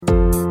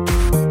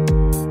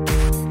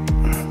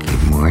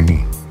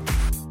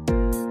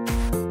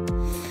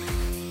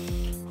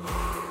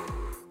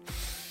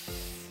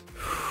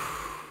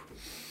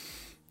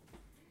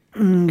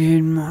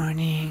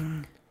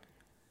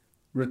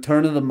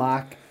Return of the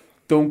Mac.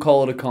 Don't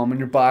call it a common.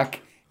 You're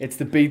back. It's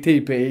the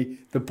BTP,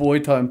 the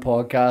Boytown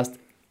podcast,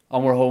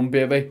 and we're home,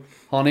 baby.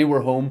 Honey,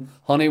 we're home.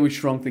 Honey, we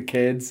shrunk the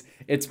kids.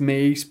 It's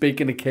me,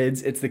 speaking of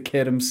kids, it's the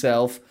kid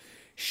himself,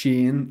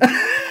 Shane.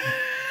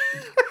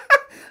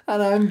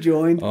 And I'm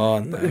joined. Oh,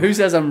 no. Who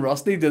says I'm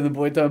rusty doing the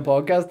Boytown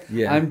podcast?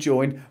 Yeah. I'm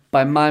joined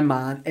by my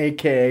man,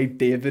 aka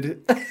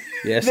David.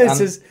 Yes,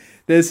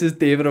 This is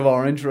David of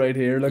Orange right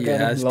here. Look at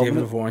him. it's Loving David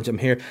it. of Orange. I'm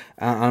here.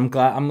 I'm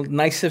glad.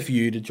 Nice of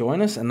you to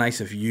join us, and nice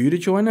of you to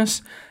join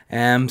us.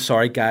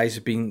 Sorry, guys,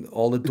 have been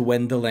all the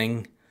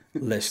dwindling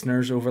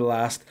listeners over the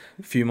last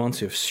few months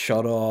who've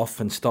shut off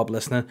and stopped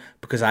listening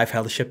because I've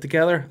held the ship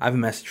together. I have a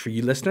message for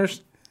you,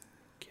 listeners.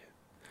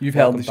 You've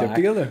held the Welcome ship back.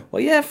 together.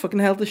 Well, yeah, fucking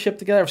held the ship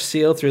together. I've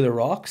sailed through the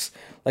rocks.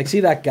 Like, see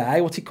that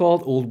guy? What's he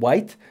called? Old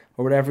White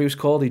or whatever he was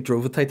called. He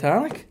drove the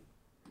Titanic.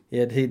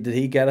 Yeah, did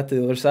he get it to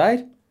the other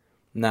side?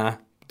 Nah,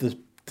 this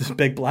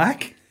Big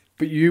Black.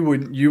 But you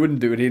wouldn't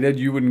do what he did.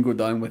 You wouldn't go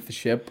down with the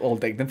ship all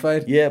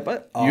dignified. Yeah,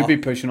 but You'd be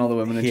pushing all the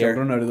women and here.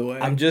 children out of the way.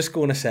 I'm just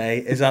going to say,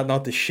 is that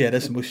not the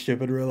shittest, most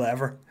stupid rule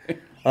ever?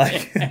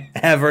 Like,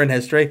 ever in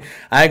history.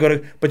 But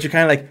you're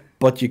kind of like,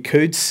 but you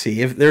could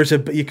save.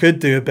 You could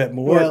do a bit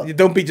more. Well, You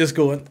don't be just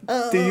going.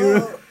 Do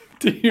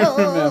you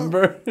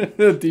remember?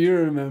 Do you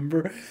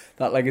remember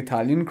that like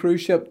Italian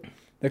cruise ship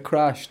that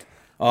crashed?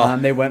 Oh.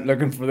 And they went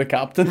looking for the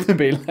captain to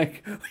be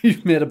like,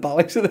 "You've made a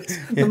bollocks of this."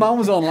 The man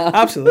was on land.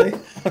 Absolutely.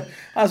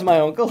 That's my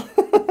uncle.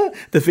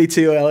 The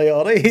Vito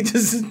Eliotti. He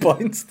just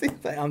points. He's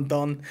like, I'm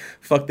done.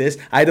 Fuck this.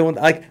 I don't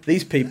like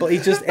these people.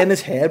 He's just in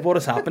his head what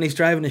has happened. He's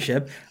driving a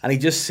ship and he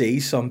just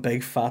sees some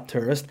big fat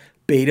tourist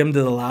beat him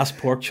to the last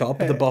pork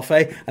chop at the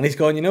buffet, and he's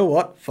going, you know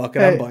what? Fuck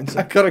it, I'm bouncing.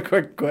 I got a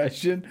quick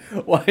question.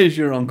 Why is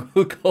your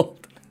uncle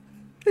called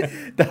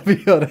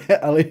David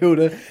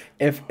Eliota?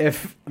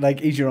 If like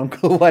he's your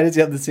uncle, why does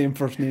he have the same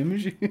first name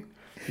as you?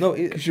 No,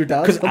 Because your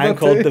dad's because called I'm that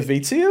called too.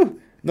 Davizio.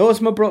 No,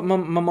 it's my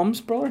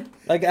mum's brother.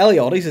 Like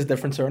Eliotti's is a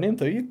different surname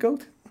too. You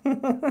goat.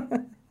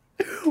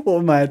 What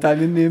would my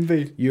Italian name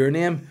be? Your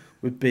name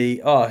would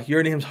be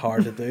your name's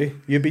hard to do.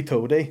 You'd be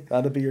Toady.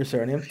 That'd be your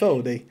surname,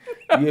 Toady.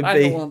 You'd I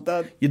be don't want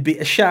that. you'd be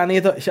a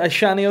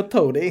Shani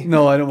Toady.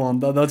 No, I don't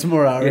want that. That's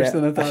more Irish Yeah,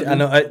 than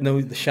Italian. I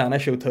know the Shana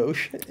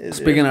Shotosh.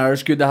 Speaking of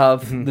Irish, good to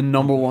have the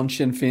number one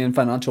Sinn Féin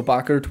financial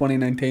backer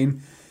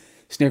 2019,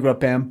 Snake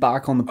Rapin,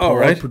 back on the pod,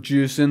 right.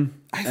 producing.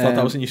 I thought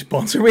that was a new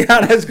sponsor we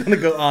had. I was going to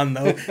go on.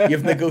 No,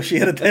 you've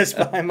negotiated this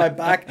behind my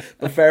back.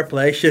 But fair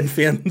play, Sinn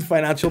Féin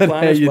financial But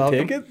planners. hey, you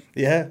welcome. take it.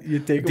 Yeah, You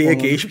take it. Dia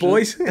Geish 100%.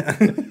 boys.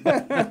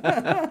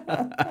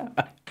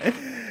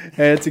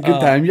 Hey, it's a good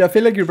time. Yeah, I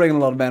feel like you're bringing a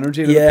lot of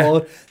energy to Yeah,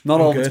 the pod. Not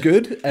I'm all of it's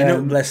good. You know,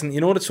 listen. You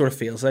know what it sort of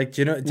feels like.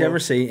 Do you What? ever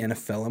see in a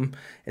film?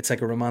 It's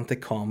like a romantic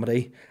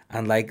comedy,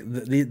 and like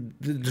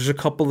there's a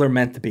couple they're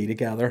meant to be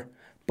together,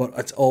 but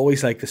it's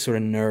always like this sort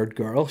of nerd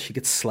girl. She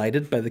gets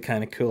slighted by the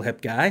kind of cool hip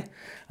guy,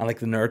 and like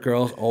the nerd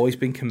girl's always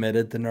been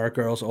committed. The nerd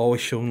girl's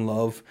always shown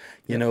love,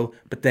 you know.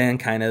 But then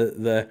kind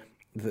of the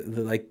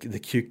like the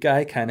cute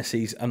guy kind of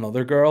sees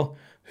another girl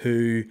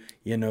who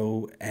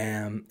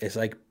is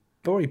like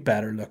probably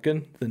better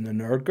looking than the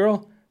nerd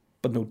girl,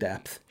 but no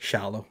depth,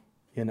 shallow,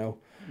 you know.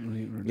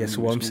 Yeah,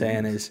 so what I'm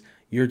saying is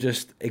you're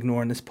just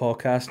ignoring this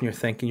podcast and you're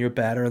thinking you're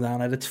better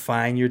than it. It's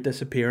fine, you're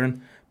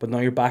disappearing. But now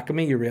you're back at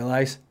me, you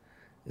realise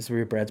this is where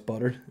your bread's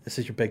buttered. This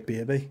is your big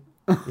baby.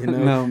 You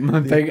know? No, my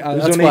big.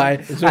 There's That's only- why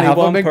there's I only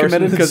haven't one been person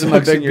committed that because of my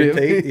sucks in big your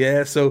baby. teeth.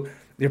 Yeah, so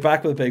you're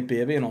back with a big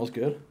baby and all's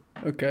good.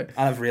 Okay. And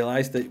I've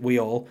realised that we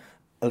all,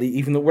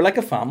 even though we're like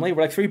a family,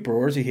 we're like three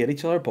brothers who hate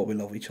each other, but we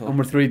love each other. And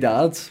we're three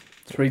dads.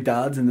 Three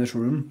dads in this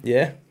room,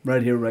 Yeah,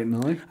 right here, right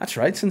now. that's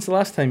right. Since the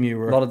last time you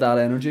were... A lot of dad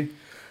energy.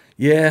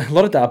 Yeah, a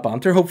lot of dad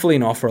banter. Hopefully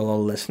not for a lot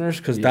of listeners,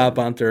 because Yeah. dad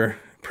banter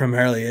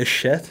primarily is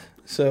shit.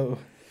 So,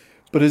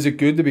 But is it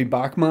good to be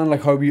back, man?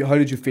 Like, how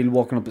did you feel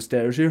walking up the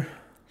stairs here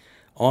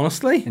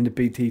honestly, in the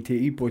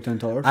BTT, Boytown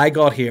Towers? I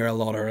got here a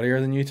lot earlier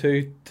than you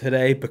two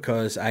today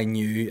because I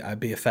knew I'd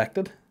be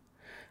affected.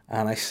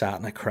 And I sat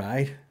and I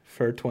cried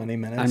for 20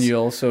 minutes. And you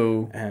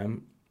also...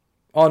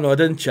 Oh, no, I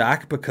didn't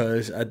jack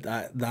because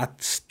that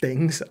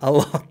stings a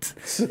lot.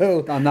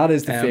 So, And that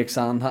is the Um, fake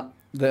sand...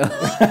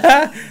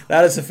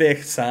 that is a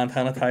fake sand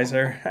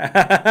sanitizer.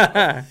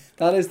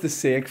 That is the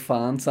Sake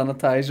fan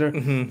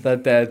sanitizer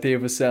that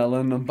Dave was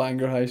selling on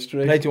Bangor High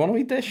Street. Hey, do you want a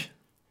wee dish?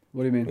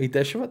 What do you mean? A wee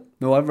dish of it?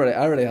 No, I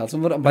already had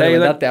some of it. By the Hey, way,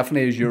 that- that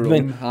definitely is your I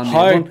mean, own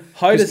handmade one.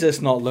 how does this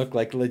not look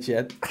like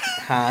legit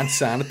hand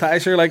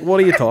sanitizer? Like, what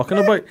are you talking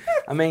about?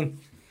 I mean,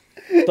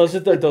 does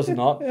it or does it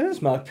not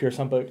smell like pure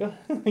Sambuca?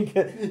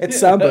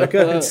 It's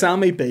Sambuca. It's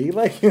Sammy B.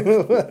 Like,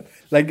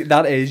 Like,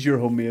 that is your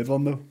homemade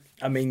one, though.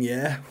 I mean,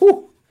 yeah.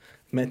 Whew.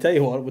 I mean, I tell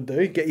you what it would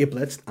do. Get you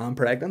blitzed and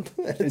pregnant.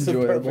 It's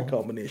Enjoyable. a perfect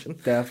combination.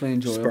 Definitely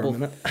enjoyable. Sperm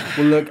in it.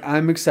 Well, look,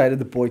 I'm excited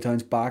that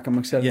Boytown's back. I'm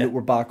excited Yeah. that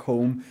we're back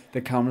home. The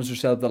cameras are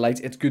set up, the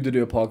lights. It's good to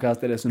do a podcast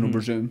that isn't over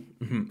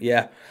Zoom.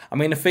 Yeah. I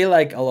mean, I feel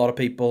like a lot of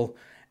people,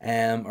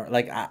 or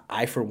like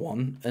I for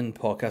one, in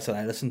podcasts that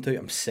I listen to,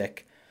 I'm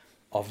sick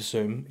of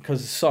Zoom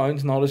because the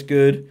sound's not as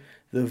good,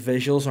 the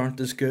visuals aren't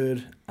as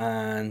good,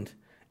 and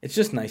it's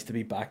just nice to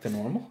be back to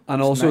normal.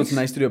 And also, it's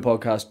nice to do a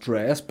podcast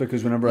dressed,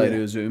 because whenever I Yeah.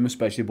 do a Zoom,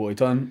 especially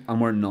Boytown, I'm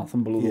wearing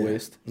nothing below the Yeah.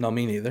 waist. No,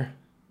 me neither.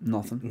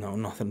 Nothing. No,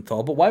 nothing at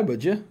all. But why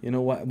would you? You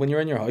know what? When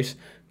you're in your house,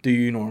 do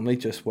you normally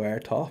just wear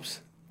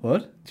tops?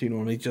 What? Do you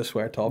normally just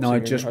wear tops? No, when I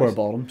you're in just your wear house?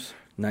 bottoms.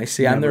 Nice.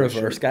 See, I'm the Never a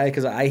reverse shirt. guy,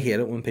 because I hate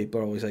it when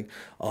people are always like,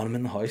 "Oh, I'm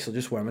in the house, I'll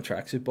just wear my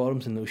tracksuit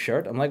bottoms and no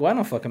shirt." I'm like, why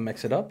not fucking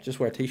mix it up? Just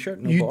wear a t-shirt.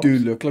 No You do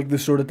bottoms. look like the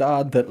sort of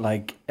dad that,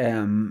 like,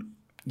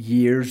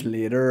 years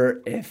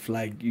later, if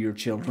like your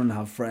children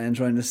have friends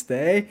around to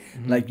stay,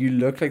 like you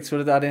look like sort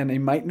of that, and he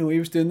might know he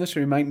was doing this or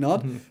he might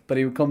not, but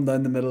he would come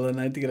down the middle of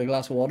the night to get a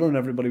glass of water and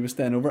everybody was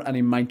staying over, and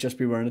he might just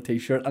be wearing a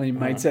t-shirt, and he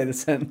might say the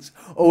sentence,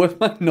 "Oh, is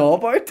my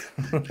knob out?"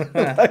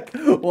 Like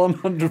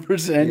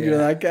 100% you're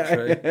that guy.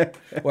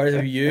 True. Whereas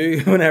if you,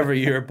 whenever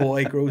your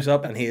boy grows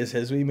up and he has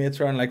his wee mates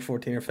around like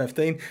 14 or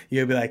 15,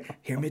 you'll be like,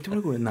 "Here, mate, do you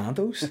want to go to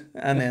Nando's?"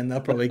 And then they'll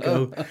probably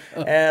go,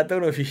 "I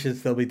don't know if you should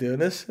still be doing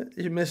this,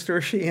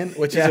 Mr. Sheen,"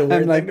 which is a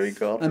weird thing to be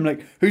called. I'm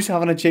like, "Who's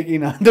having a cheeky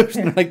Nando's?"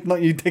 And they're like,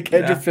 "Not you,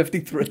 dickhead, Yeah. you're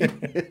 53.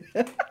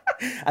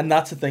 And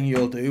that's the thing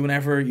you'll do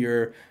whenever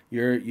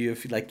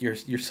you've like your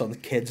son's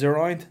kids are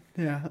around.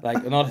 Yeah.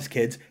 Like, not his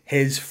kids,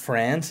 his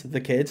friends,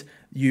 the kids.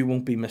 You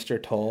won't be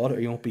Mr. Todd or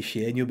you won't be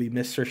Shane. You'll be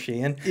Mr.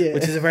 Shane, Yeah.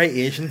 which is a very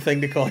Asian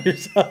thing to call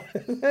yourself.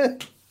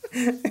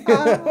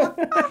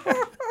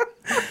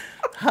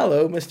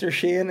 Hello, Mr.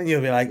 Shane, and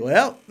you'll be like,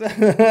 "Well."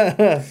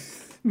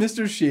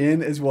 Mr.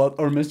 Shane is what,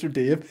 or Mr.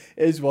 Dave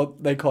is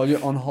what they call you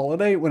on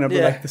holiday whenever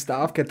Yeah. like the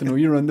staff get to know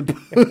you around the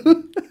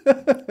pool.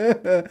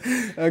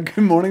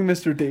 Good morning,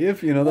 Mr.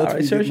 Dave. You know, that's All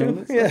right, what sure, you sure.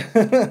 get Yeah.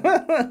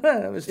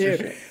 Mr.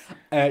 Yeah.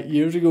 Shane.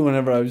 Years ago,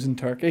 whenever I was in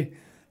Turkey,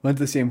 went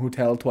to the same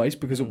hotel twice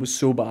because it was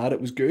so bad it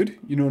was good.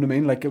 You know what I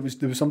mean? Like there was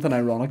something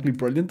ironically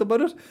brilliant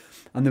about it.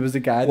 And there was a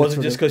guy. Was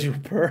that it just because you were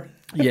poor?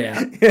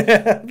 Yeah.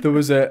 There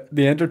was the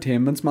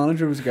entertainments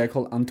manager was a guy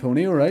called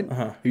Antonio, right?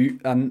 Uh-huh. Who,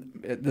 and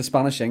the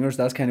Spanish singers,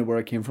 that's kind of where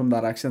it came from,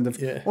 that accent of,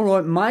 Yeah. "All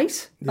right,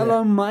 mice,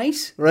 hello,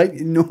 mice," right?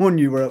 No one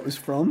knew where it was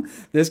from.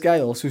 This guy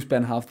also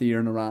spent half the year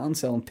in Iran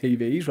selling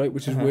TVs, right?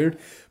 Which is weird.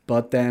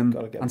 But Gotta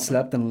get and one.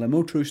 slept in a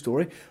limo, true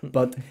story.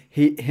 But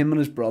him and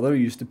his brother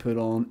used to put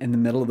on in the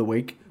middle of the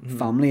week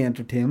family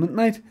entertainment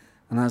night.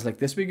 And I was like,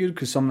 this would be good,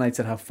 because some nights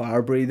I'd have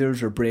fire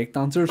breathers or break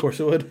dancers. Of course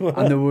it would.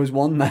 And there was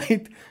one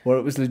night where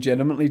it was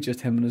legitimately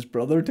just him and his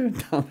brother doing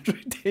dance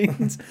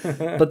routines.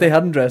 But they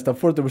hadn't dressed up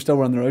for it. They were still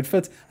wearing their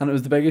outfits. And it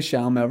was the biggest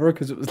sham ever,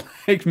 because it was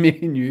like me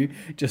and you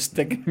just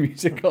sticking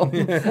music on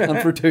and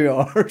for 2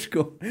 hours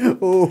going,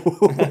 oh.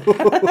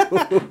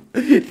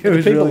 It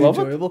was people really love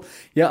it? enjoyable.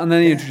 Yeah, and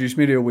then he introduced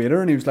me to a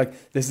waiter and he was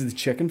like, "This is the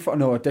chicken fucker."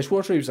 No, a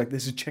dishwasher. He was like,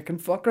 "This is chicken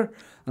fucker."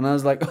 And I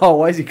was like, "Oh,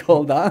 why is he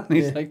called that?" And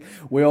he's Yeah. like,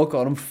 "We all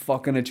called him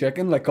fucking a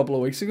chicken like a couple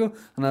of weeks ago."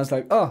 And I was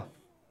like, "Oh,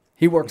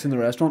 he works in the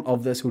restaurant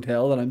of this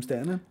hotel that I'm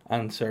staying in."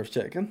 And serves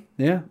chicken.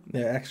 Yeah.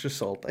 Yeah, extra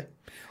salty.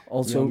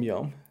 Also, Yum,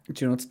 yum.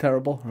 do you know what's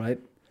terrible, right?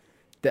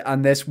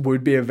 And this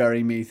would be a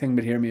very me thing,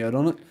 but hear me out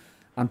on it.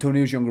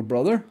 Antonio's younger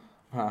brother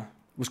Huh.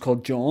 was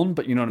called John,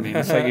 but you know what I mean?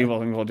 It's like he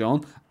wasn't called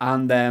John.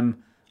 And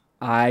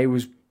I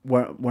was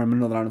wearing my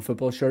Northern Ireland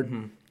football shirt.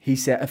 He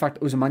said, in fact,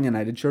 it was a Man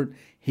United shirt.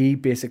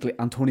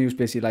 Antonio was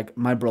basically like,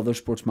 "My brother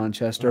sports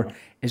Manchester.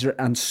 Is there?"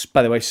 And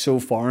by the way, so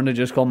foreign to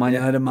just call Man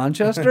United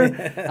Manchester.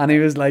 And he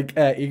was like,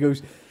 he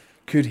goes,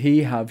 "Could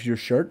he have your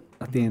shirt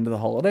at the end of the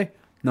holiday?"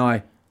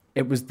 Now,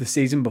 it was the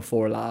season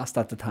before last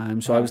at the time,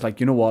 so I was like,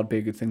 you know what, it'd be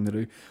a good thing to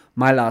do.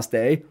 My last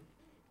day,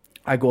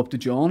 I go up to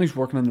John, who's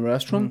working in the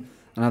restaurant,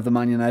 and I have the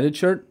Man United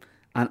shirt,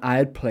 and I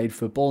had played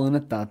football in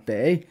it that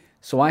day,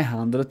 so I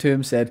handed it to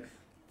him, said,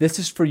 "This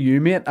is for you,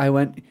 mate." I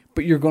went,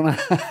 "But you're gonna,"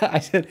 I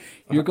said,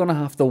 "You're gonna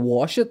have to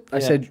wash it." I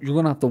Yeah. said, "You're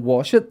gonna have to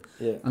wash it."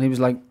 Yeah. And he was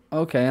like,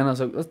 "Okay," and I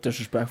was like, "That's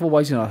disrespectful. Why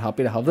is he not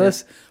happy to have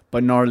this?"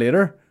 But an hour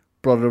later,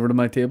 brought it over to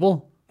my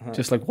table.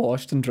 Just like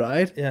washed and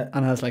dried. Yeah.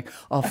 And I was like,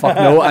 "Oh fuck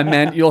no, I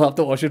meant you'll have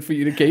to wash it for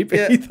you to keep."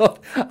 Yeah. He thought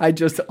I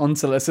just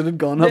unsolicited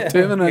gone up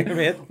to him and Yeah,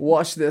 mate. I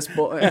wash this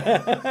boy.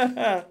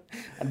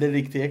 And did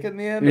he take it in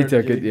the end? He or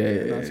took did it,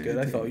 yeah, That's yeah, good. he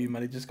I took thought you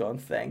might have just gone,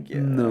 "Thank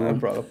you." No.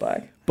 And brought it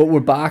back. But we're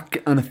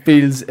back and it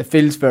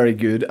feels very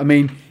good. I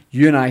mean,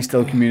 you and I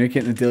still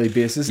communicate on a daily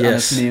basis, and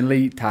it's Yes.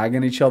 mainly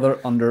tagging each other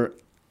under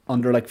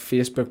like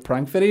Facebook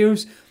prank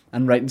videos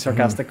and writing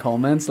sarcastic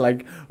comments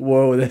like,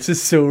 "Whoa, this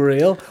is so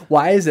real.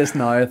 Why is this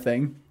now a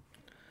thing?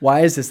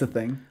 Why is this a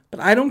thing?" But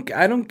I don't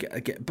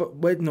get, but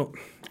wait, no.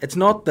 It's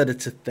not that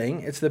it's a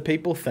thing. It's that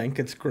people think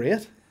it's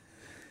great.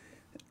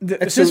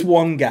 It's So- just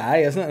one guy,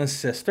 isn't it? And his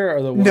sister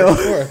or the one No.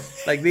 before.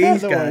 Like these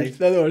That's the guys. worst,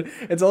 that's the worst.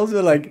 It's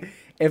also like,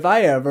 if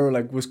I ever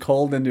like was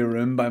called into a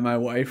room by my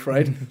wife,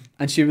 right,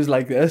 and she was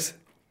like this,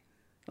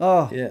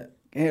 "Oh,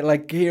 Yeah.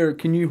 like, here,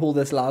 can you hold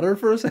this ladder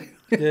for a second?"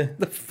 Yeah.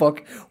 The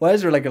fuck? Why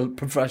is there like a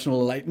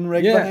professional lighting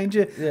rig Yeah, behind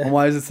you? yeah. And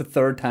why is this the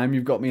third time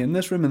you've got me in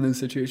this room in this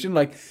situation?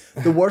 Like,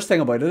 the worst thing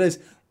about it is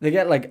they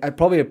get like,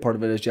 probably a part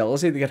of it is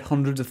jealousy. They get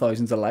hundreds of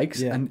thousands of likes.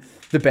 Yeah. And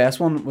the best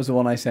one was the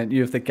one I sent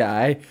you of the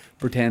guy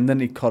pretending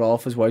he cut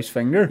off his wife's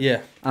finger.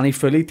 Yeah. And he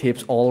fully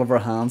tapes all of her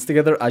hands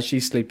together as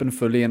she's sleeping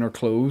fully in her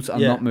clothes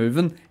and Yeah. not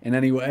moving in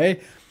any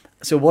way.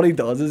 So what he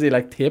does is he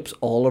like tapes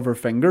all of her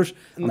fingers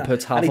and Nah,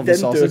 puts half and he of a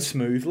didn't do it sausage.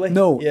 smoothly.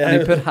 No, yeah. and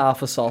he put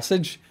half a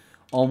sausage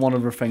on one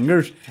of her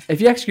fingers.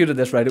 If you executed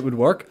this right, it would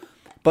work.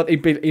 But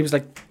he was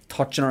like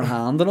touching her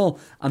hand and all.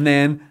 And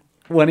then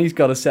when he's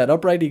got it set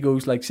up right, he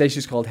goes like, say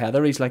she's called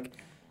Heather. He's like,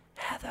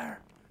 Heather.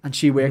 And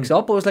she wakes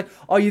up. I was like,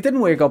 oh, you didn't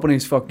wake up when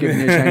he's giving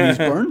you a Chinese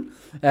burn.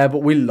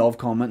 But we love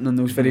commenting on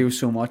those videos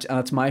so much. And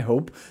it's my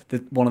hope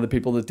that one of the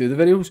people that do the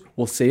videos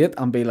will see it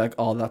and be like,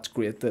 oh, that's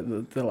great.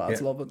 The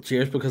lads love it.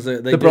 Cheers, because they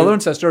The brother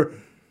and sister,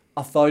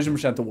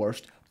 1,000% the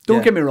worst. Don't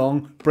Yeah. get me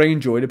wrong, bringing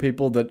joy to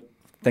people that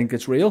think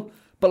it's real.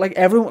 But like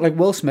everyone, like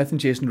Will Smith and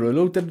Jason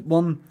Derulo did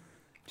one.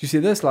 Did you see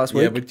this last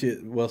week? Yeah,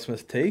 with Will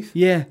Smith's teeth.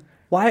 Yeah.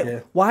 Why? Yeah.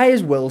 Why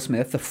is Will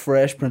Smith, the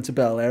Fresh Prince of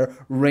Bel-Air,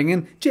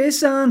 ringing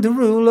Jason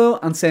Derulo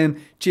and saying,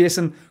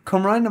 "Jason,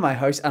 come round to my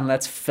house and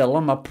let's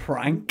film a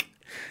prank"?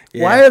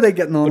 Yeah. Why are they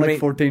getting on But I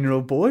like mean,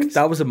 14-year-old boys?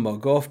 That was a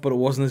mug off, but it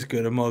wasn't as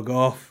good a mug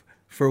off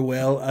for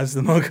Will as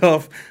the mug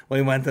off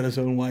when he went on his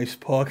own wife's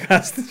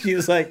podcast. And she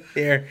was like,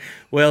 "Here,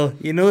 Will,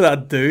 you know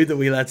that dude that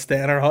we let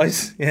stay in our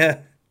house? Yeah,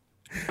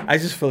 I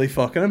just fully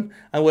fucking him."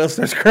 And Will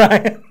starts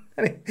crying.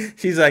 And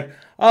she's like,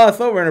 "Oh, I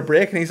thought we were on a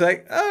break." And he's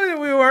like, "Oh,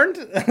 we weren't."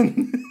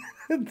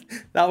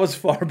 That was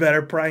far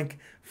better prank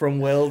from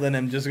Will than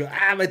him just going,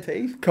 my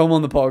teeth. Come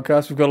on the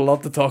podcast. We've got a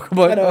lot to talk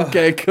about. I know.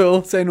 Okay,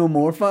 cool. Say no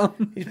more,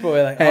 fam. He's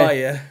probably like, Hey. "Oh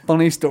yeah."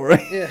 Funny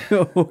story. Yeah.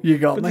 You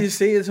got But me. did you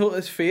see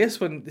his face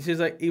when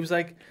he was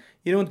like,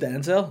 you know, in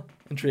Denzel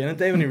in Training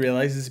Day when he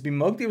realizes he's been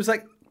mugged, he was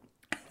like,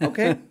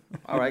 "Okay,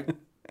 all right."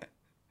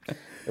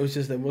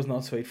 It was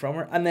not sweet from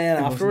her. And then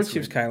It wasn't afterwards, she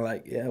was sweet. kind of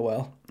like, "Yeah,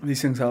 well,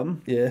 These things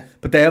happen. yeah."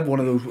 But they have one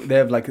of those. They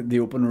have like the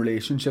open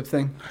relationship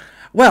thing.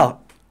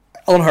 Well,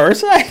 on her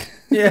side,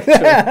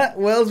 Yeah.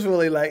 Will's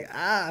really like,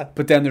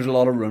 But then there's a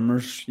lot of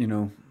rumors, you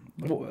know.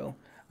 But well,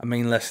 I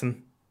mean,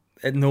 listen,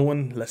 no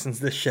one listens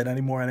to this shit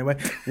anymore anyway.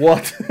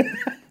 What?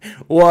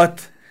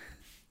 what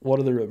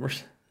are the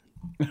rumors?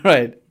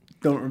 right.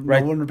 Don't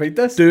Right. no one repeat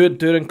this. Do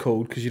it in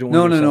code because you don't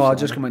No, want no, no. I'll yourself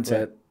just come out and say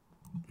right. it.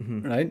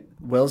 Mhm. Right.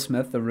 Will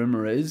Smith. The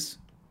rumor is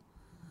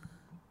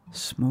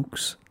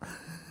smokes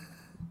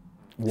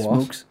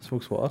What?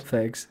 Smokes what?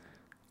 figs.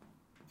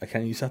 I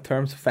can't use that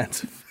term, it's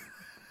offensive.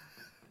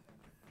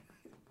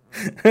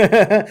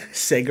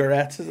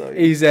 Cigarettes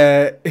is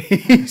that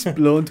He's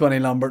blowing 20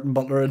 Lambert and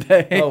Butler a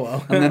day. Oh,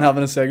 well. And then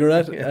having a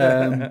cigarette.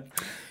 Yeah.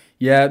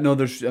 Yeah, no,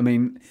 I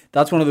mean,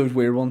 that's one of those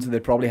weird ones that they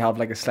probably have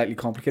like a slightly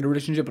complicated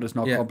relationship, but it's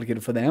not Yeah.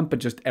 complicated for them, but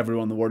just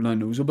everyone in the world now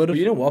knows about it. Well,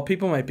 you know what?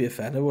 People might be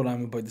offended what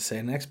I'm about to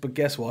say next, but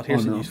guess what?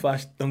 Here's Oh, a no.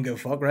 newsflash. Don't give a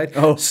fuck, right?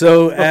 Oh.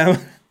 So,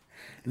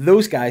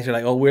 those guys are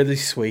like, "Oh, we're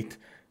this sweet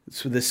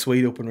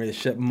open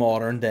relationship,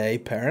 modern day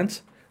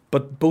parents."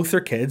 But both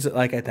their kids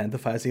like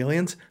identify as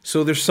aliens.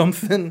 So there's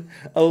something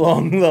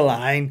along the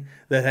line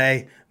that,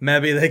 hey,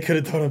 maybe they could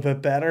have done a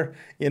bit better.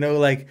 You know,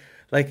 like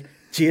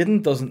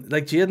Jaden doesn't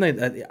like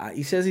Jaden.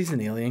 He says he's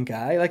an alien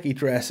guy. Like he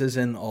dresses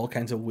in all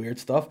kinds of weird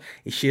stuff.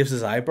 He shaves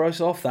his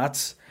eyebrows off.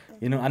 That's,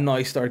 you know, and now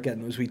he started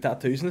getting those wee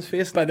tattoos in his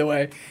face. By the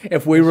way,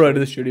 if we were out of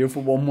the studio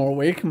for one more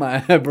week,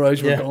 my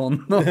eyebrows were Yeah.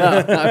 gone.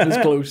 I was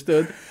close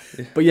to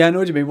it. But yeah, I know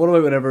what you mean. What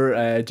about whenever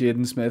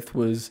Jaden Smith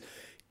was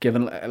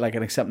given like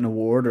an accepting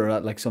award or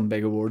at like some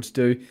big awards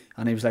do,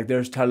 and he was like,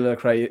 "There's Tyler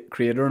the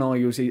Creator," and all.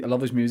 He goes, "I love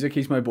his music.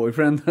 He's my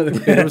boyfriend." The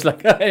Creator was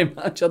like, "Hey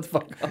man, shut the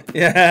fuck up."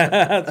 Yeah,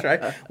 that's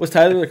right. Was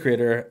Tyler the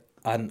Creator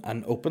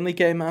an openly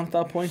gay man at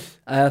that point?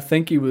 I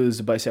think he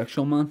was a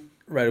bisexual man.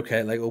 Right,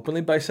 okay, like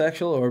openly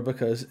bisexual, or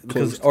because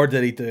Closed. or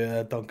did he do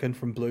a Duncan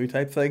from Blue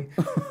type thing?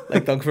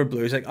 Like Duncan from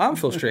Blue, he's like, "I'm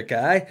full straight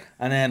guy,"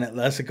 and then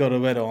unless it got a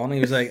bit on, he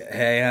was like,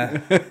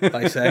 "Hey,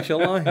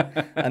 bisexual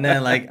now," and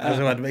then like as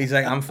I went, he's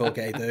like, "I'm full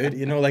gay dude,"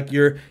 you know, like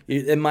you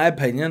in my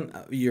opinion,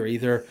 you're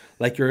either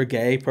like you're a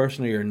gay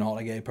person or you're not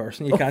a gay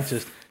person. You can't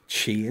just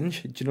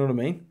change. Do you know what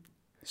I mean?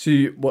 So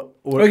what?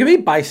 Well, you can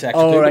be bisexual,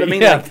 Oh, too, but right, I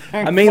mean, yeah,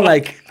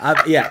 like,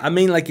 I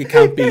mean, like, you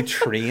can't be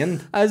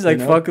trained. I was like,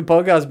 you know? "Fuck the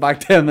podcast back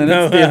 10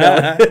 minutes."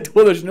 No.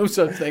 Well, there's no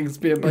such thing as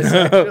being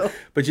bisexual.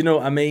 But you know,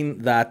 I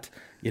mean that,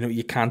 you know,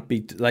 you can't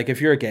be like, if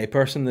you're a gay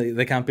person,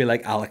 they can't be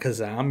like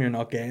Alakazam, you're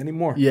not gay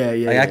anymore. Yeah,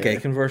 yeah, Like yeah, that gay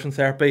conversion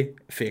therapy,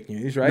 fake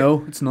news, right?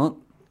 No, it's not.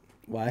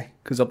 Why?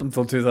 Because up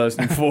until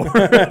 2004.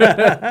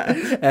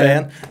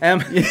 Ben,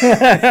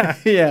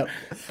 Yeah.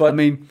 But- I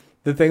mean,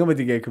 the thing about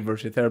the gay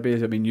conversion therapy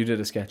is, I mean, you did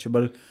a sketch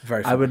about it.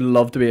 very. I Funny. would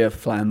love to be a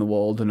fly on the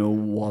wall to know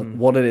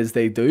what it is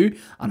they do,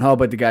 and how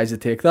about the guys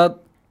that take that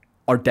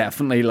are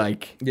definitely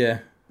like Yeah,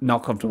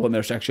 not comfortable in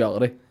their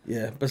sexuality.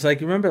 yeah. But it's like,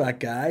 you remember that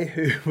guy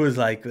who was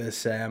like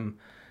this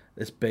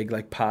big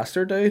like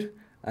pastor dude,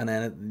 and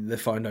then they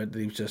found out that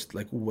he was just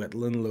like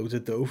whittling loads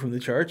of dough from the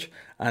church,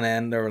 and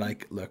then they were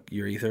like, "Look,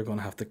 you're either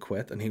gonna have to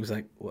quit," and he was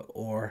like,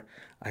 "Or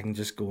I can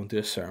just go and do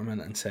a sermon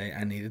and say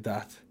I needed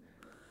that See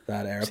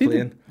the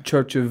airplane."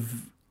 Church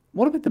of...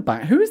 What about the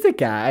bank? Who was the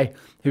guy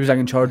who was like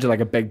in charge of like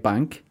a big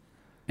bank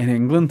in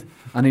England,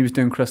 and he was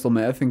doing crystal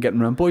meth and getting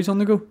rent boys on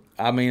the go?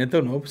 I mean, I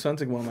don't know. Sounds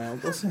like one of my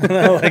uncles.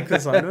 I like the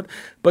sound of it.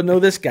 But no,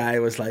 this guy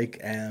was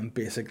like,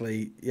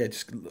 basically, yeah,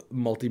 just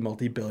multi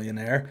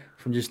billionaire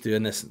from just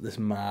doing these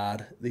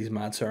mad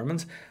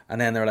sermons. And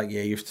then they're like,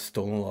 yeah, you've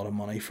stolen a lot of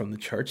money from the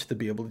church to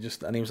be able to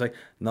just. And he was like,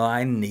 no,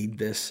 I need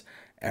this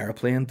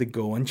airplane to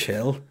go and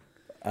chill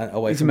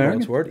away from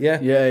God's word. Yeah,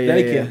 Then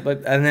he came,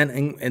 and then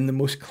in the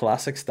most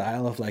classic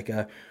style of like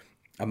a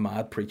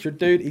mad preacher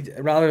dude,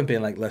 rather than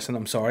being like, listen,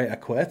 I'm sorry, I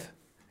quit.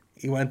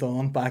 He went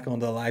back on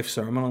the live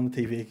sermon on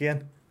the TV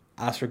again,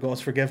 asked for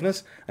God's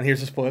forgiveness, and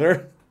here's a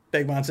spoiler.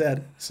 Big man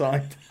said,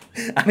 sound.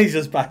 And he's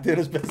just back doing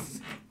his business.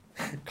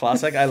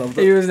 Classic, I loved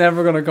it. He was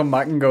never going to come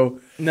back and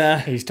go, nah.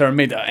 He's turned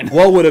me down.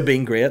 What would have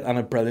been great and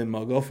a brilliant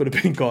mug-off would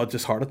have been God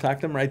just heart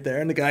attacked him right there,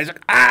 and the guy's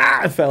like,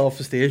 ah! And fell off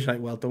the stage. Like,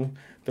 well, don't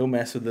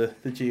mess with the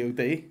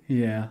God.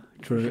 Yeah,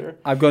 true. Sure.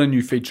 I've got a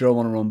new feature I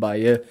want to run by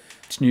you.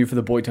 It's new for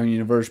the Boytown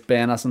universe.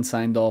 Ben hasn't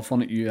signed off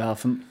on it. You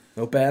haven't.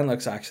 No, Ben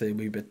looks actually a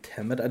wee bit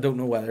timid. I don't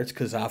know whether it's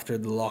because after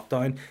the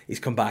lockdown he's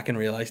come back and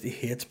realised he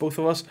hates both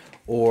of us,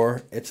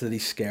 or it's that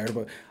he's scared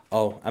about.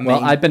 Well,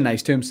 I've been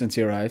nice to him since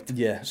he arrived.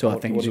 Yeah, so I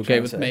think he's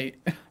okay with me.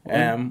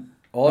 I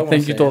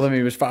think you told him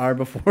he was fired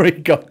before he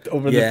got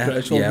over the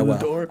threshold of the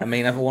door. I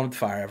mean, I wanted to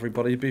fire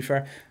everybody, to be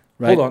fair.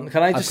 Right. Hold on,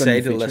 can I just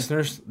say to the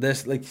listeners,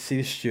 this, like, see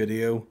the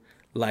studio,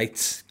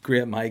 lights,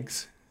 great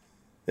mics.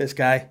 This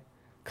guy,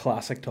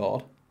 classic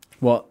Todd.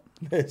 What?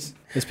 This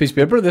piece of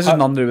paper? This is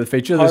nothing to do with the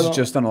feature. This is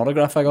just an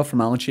autograph I got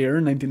from Alan Shearer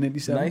in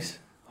 1997. Nice.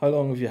 How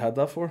long have you had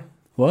that for?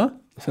 What?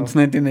 Since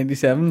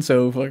 1997,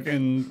 so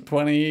fucking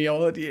 20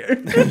 odd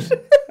years.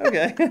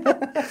 Okay.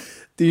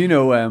 Do you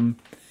know,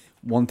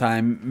 one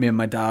time me and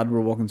my dad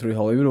were walking through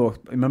Hollywood.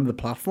 Remember the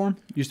platform?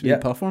 Used to be a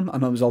platform,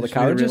 and it was all the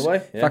carriages. The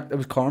In fact, it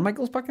was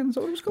Carmichael's back in. Is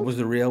that what it was called? It was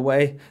the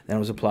railway, then it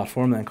was a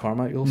platform, then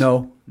Carmichael's.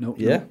 No.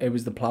 Yeah? It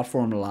was the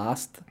platform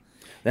last.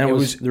 Then it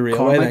was the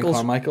railway, then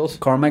Carmichael's.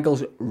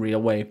 Carmichael's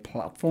railway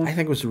platform. I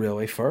think it was the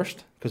railway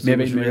first, because it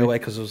was railway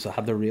because it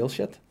had the rail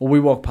shit. Well, we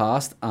walked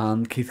past,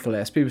 and Keith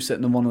Gillespie was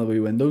sitting in one of the wee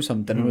windows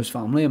having dinner with his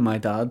family, and my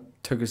dad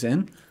took us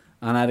in,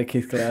 and I had a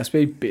Keith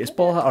Gillespie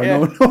baseball hat,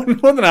 or no,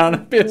 than a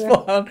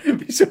baseball hat. It'd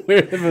be so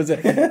weird if it was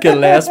a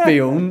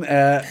Gillespie own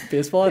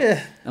baseball hat.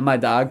 Yeah. And my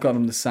dad got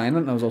him to sign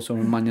it, and I was also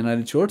in Man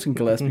United shorts, and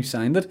Gillespie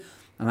signed it,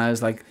 and I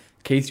was like,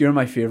 Keith, you're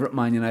my favourite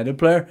Man United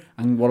player.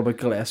 And what about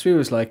Gillespie? He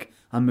was like,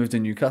 I moved to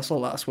Newcastle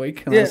last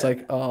week. And I was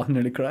like, oh, I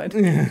nearly cried.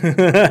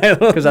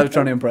 Because I was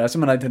trying to impress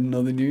him and I didn't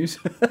know the news.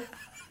 Do you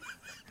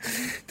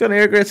want to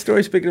hear a great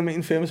story? Speaking of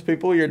meeting famous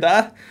people, your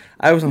dad.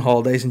 I was on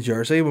holidays in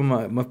Jersey with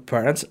my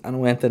parents and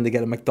went in to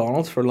get a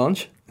McDonald's for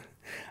lunch.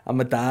 And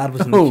my dad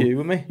was in the queue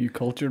with me. You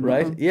cultured,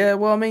 right? Man. Yeah,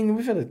 well, I mean,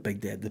 we've had a big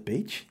day at the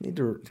beach. You need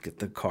to get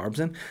the carbs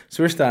in.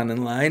 So we're standing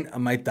in line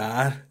and my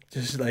dad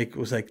just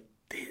was like,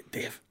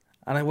 Dave.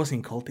 And I wasn't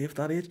even called Dave at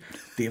that age.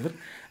 David.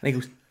 And he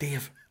goes,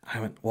 Dave. I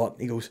went, what?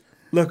 He goes,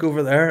 look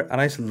over there. And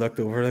I just looked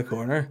over the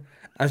corner.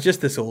 And it's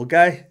just this old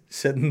guy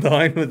sitting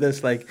down with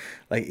this like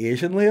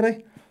Asian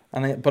lady.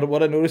 But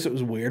what I noticed it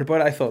was weird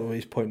about it, I thought he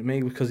was pointing at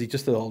me because he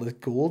just had all this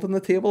gold on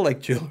the table,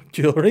 like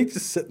jewelry,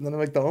 just sitting on a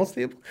McDonald's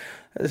table.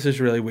 This is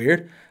really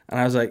weird. And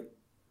I was like,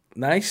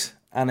 nice.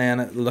 And then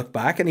I looked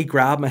back and he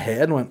grabbed my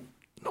head and went,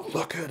 no,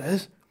 look who it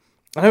is.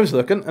 And I was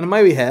looking, and in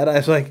my wee head, I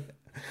was like,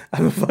 I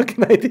have a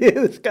fucking idea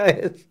who this guy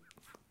is.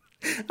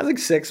 I was like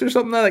 6 or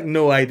something. I had like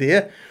no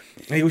idea.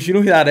 And he goes, you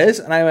know who that is?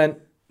 And I went,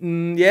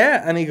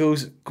 yeah. And he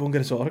goes, go and get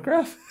his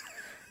autograph.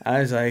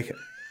 I was like,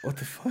 what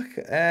the fuck?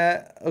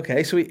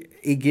 Okay, so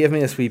he gave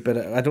me a sweet bit.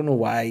 I don't know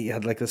why he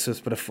had like this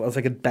bit of, it was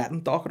like a betting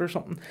docket or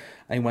something.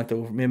 And he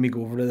made me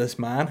go over to this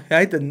man who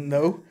I didn't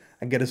know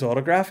and get his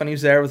autograph. And he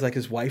was there with like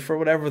his wife or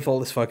whatever with all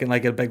this fucking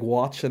like a big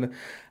watch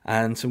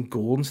and some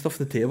gold and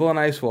stuff at the table. And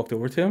I just walked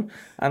over to him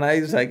and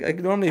I was like, I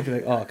could normally be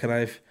like, oh, can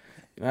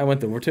I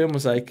went over to him,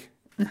 was like,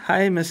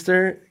 hi,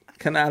 mister,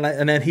 can I?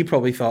 And then he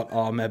probably thought,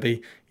 oh,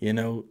 maybe,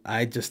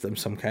 I just am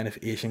some kind of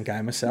Asian guy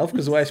myself.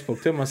 Because the way I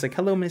spoke to him, I was like,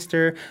 hello,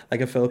 mister,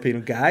 like a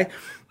Filipino guy.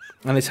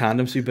 And I just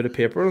handed him a bit of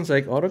paper and was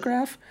like,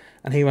 autograph?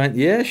 And he went,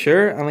 yeah,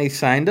 sure. And he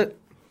signed it.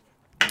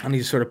 And he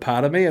just sort of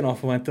patted me and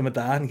off I went to my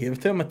dad and gave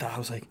it to him. My dad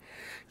was like,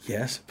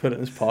 yes, put it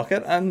in his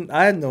pocket. And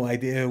I had no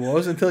idea who it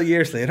was until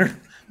years later.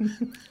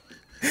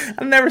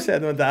 I never said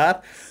to my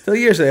dad. Till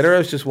years later, I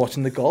was just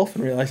watching the golf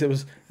and realised it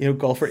was,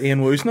 golfer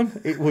Ian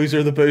Woosnam,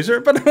 Woozer the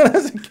Boozer. But when I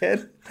was a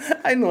kid,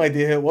 I had no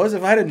idea who it was.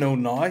 If I didn't know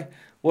now,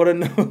 would I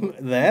know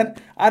then?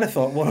 I'd have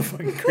thought, what a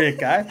fucking great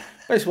guy.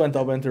 I just went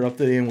up and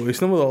interrupted Ian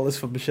Woosnam with all this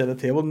fucking shit at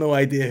the table. No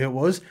idea who it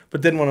was, but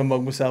didn't want to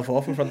mug myself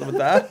off in front of my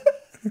dad.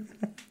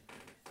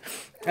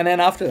 And then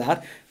after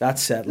that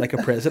set like a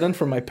precedent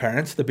for my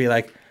parents to be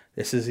like,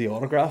 this is the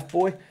autograph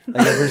boy.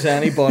 Like if there's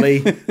anybody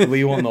that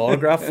we want an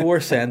autograph for,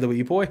 send the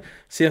wee boy.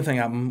 Same thing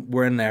happened.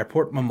 We're in the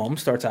airport. My mum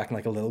starts acting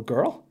like a little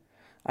girl.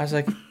 I was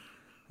like,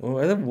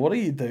 oh, what are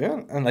you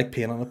doing? And like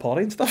peeing on the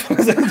potty and stuff. I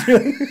was like,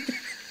 really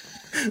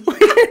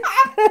weird.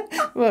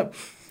 But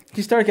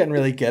she started getting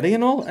really giddy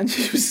and all. And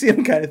she was the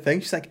same kind of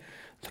thing. She's like,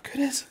 look who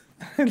it is.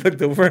 I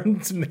looked over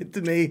and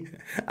to me,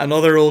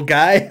 another old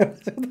guy.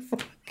 What the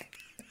fuck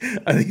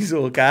are these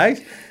old guys?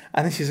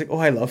 And then she's like, oh,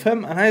 I love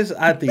him. And I was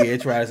at the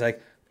age where I was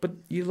like, but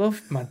you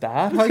love my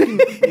dad? How can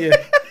you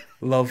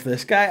love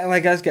this guy? And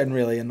like I was getting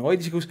really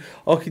annoyed. She goes,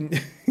 oh,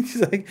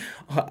 she's like,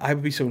 oh, I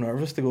would be so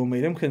nervous to go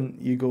meet him. Can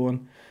you go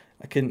and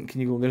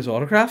you go and get his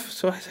autograph?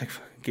 So I was like,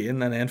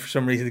 again, and then for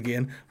some reason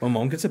again, my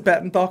mum gets a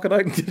betting docket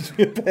out and gives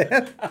me a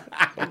bet.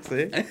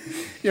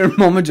 Your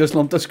mum had just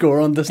lumped a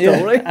score on the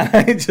story.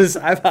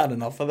 Yeah, I've had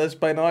enough of this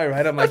by now,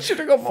 right? I'm like, I should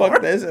have got more.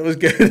 fuck this. It was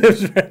good. It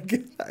was very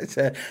good. I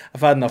said,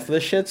 I've had enough of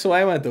this shit. So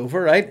I went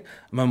over, right?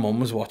 My mum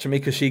was watching me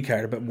because she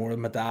cared a bit more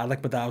than my dad.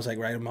 Like, my dad was like,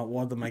 right,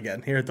 what am I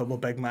getting here? A double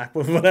Big Mac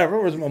with whatever.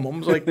 Whereas my mum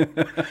was like,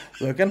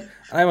 looking. And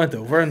I went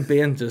over and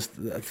being just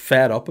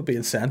fed up of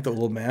being sent to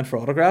old men for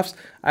autographs.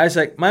 I was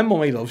like, my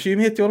mummy loves you,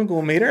 mate. Do you want to go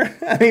and meet her?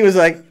 And he was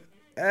like,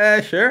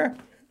 sure.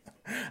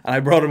 And I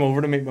brought him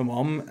over to meet my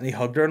mum, and he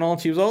hugged her and all,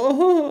 and she was all,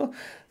 oh,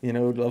 you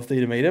know, love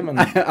to meet him. And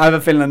I have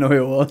a feeling I know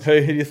who it was.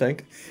 Who do you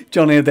think?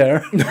 Johnny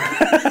Adair.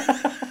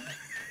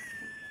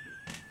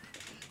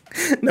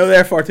 No,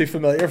 they're far too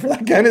familiar for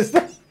that kind of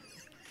stuff.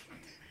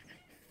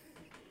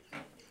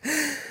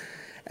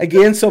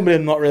 Again, somebody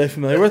I'm not really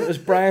familiar with is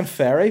Brian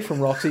Ferry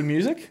from Roxy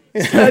Music.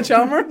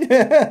 Sledgehammer?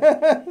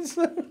 Yeah.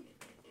 So,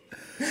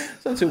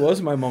 that's who it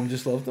was. My mum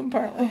just loved him,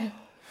 apparently.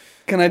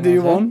 Can I do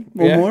you one?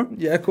 One more?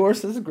 Yeah, of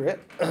course. This is great.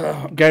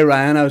 Guy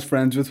Ryan, I was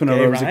friends with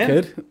whenever I was Ryan?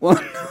 a kid.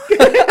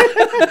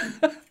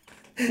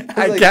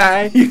 A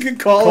guy you could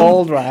call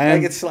called him,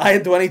 Ryan. like it's Sly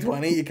in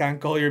 2020. You can't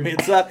call your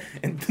mates that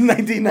in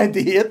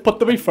 1998. But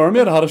to be fair,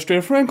 mate, I had a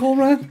straight friend called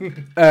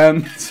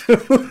Ryan.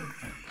 So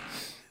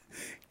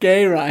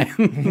Gay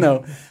Ryan.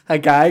 No, a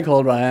guy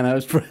called Ryan I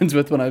was friends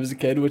with when I was a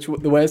kid, which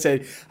the way I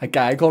say a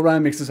guy called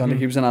Ryan makes it sound like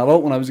he was an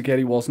adult. When I was a kid,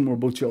 he wasn't. We were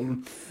both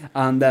children.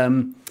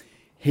 And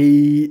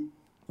he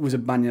was a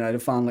Man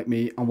United fan like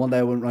me, and one day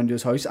I went round to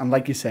his house, and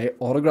like you say,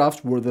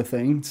 autographs were the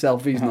thing.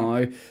 Selfies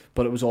now,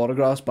 but it was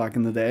autographs back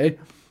in the day.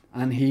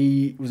 And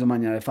he was a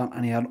Man United fan,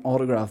 and he had an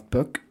autograph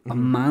book, a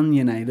Man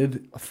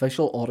United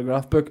official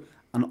autograph book,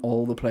 and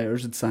all the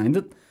players had signed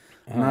it.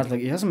 And I was like,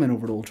 he hasn't been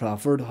over to Old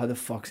Trafford. How the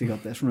fuck's he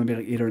got this from maybe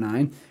like 8 or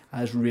 9?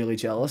 I was really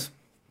jealous.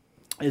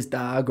 His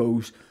dad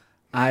goes,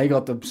 I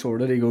got them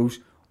sorted. He goes,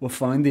 we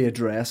found the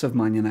address of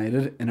Man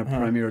United in a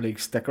Premier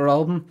League sticker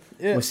album.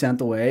 Yeah. Was sent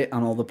away,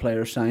 and all the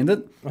players signed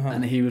it.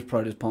 And he was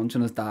proud as punch,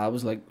 and his dad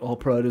was like all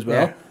proud as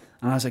well. Yeah.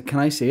 And I was like, can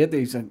I see it?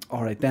 He's like,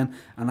 all right then.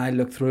 And I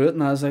looked through it,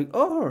 and I was like,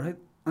 oh, all right.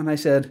 And I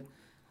said,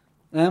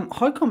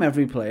 how come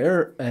every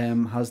player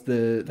has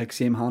the like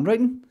same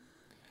handwriting?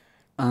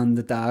 And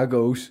the dad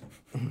goes,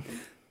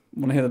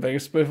 want to hear the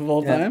biggest spoof of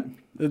all time?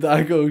 The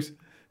dad goes,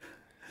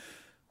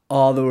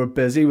 oh, they were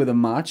busy with a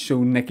match,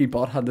 so Nicky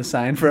Butt had to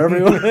sign for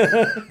everyone.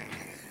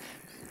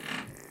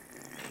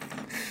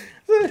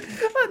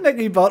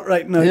 Nicky Butt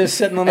right now. Just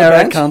sitting on the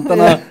Eric bench.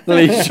 Cantona,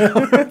 Lee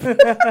Sharp.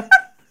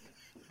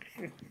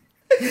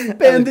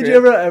 Ben, did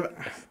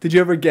you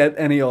ever get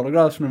any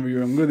autographs whenever you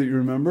were younger that you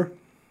remember?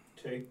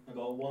 2. I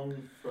got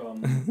one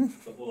from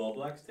the whole All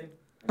Blacks team,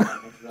 in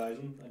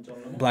 2000, and John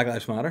Lennon. Black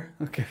Lives Matter.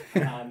 Okay.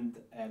 And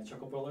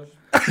Chuckle Brothers.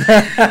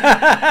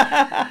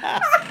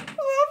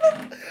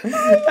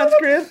 That's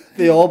great.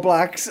 The All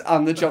Blacks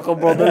and the Chuckle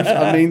Brothers.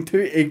 I mean,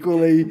 two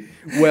equally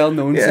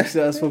well-known,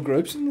 successful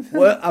groups.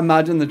 Well,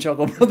 imagine the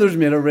Chuckle Brothers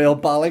made a real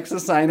bollocks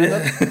of signing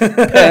it.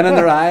 Pen in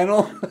their eye and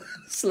all.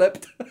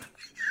 Slipped.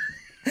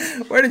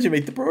 Where did you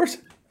meet the Brewers?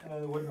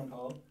 Woodford and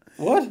Todd.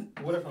 What?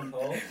 Woodford and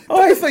Todd.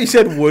 Oh, I thought you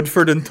said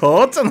Woodford and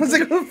Todd, and I was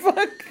like, what the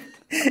fuck?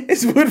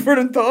 It's Woodford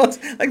and Todd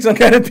like some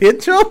kind of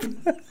paint shop?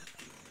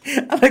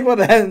 I like what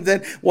the hell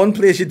said. One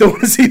place you don't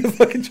want to see the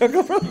fucking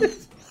Chuckle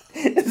Brothers.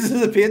 This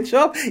is a paint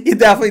shop. You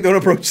definitely don't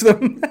approach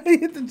them.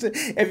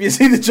 If you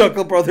see the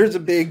Chuckle Brothers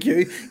in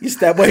B&Q, you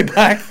step way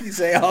back. You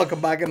say, I'll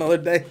come back another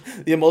day.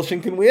 The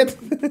emulsion can wait.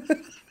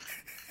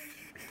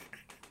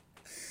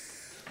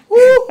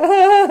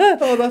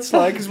 Oh, that's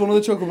slag because one of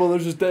the Chuckle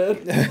Brothers is dead.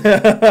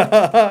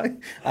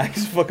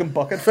 He's a fucking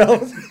bucket,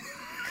 fellas.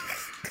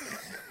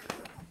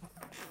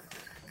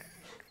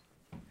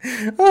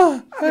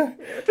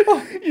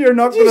 You're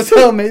not going to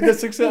tell me they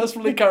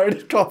successfully carried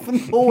his coffin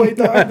the whole way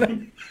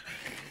down.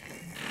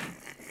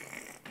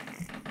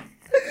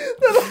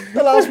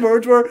 The last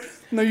words were,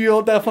 no,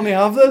 you'll definitely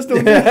have this,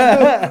 don't you?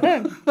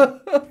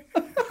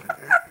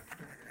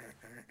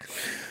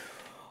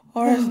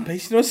 Alright, you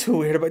know what's so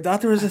weird about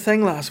that? There was a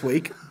thing last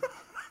week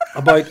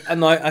about, and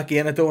now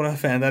again I don't want to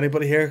offend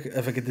anybody here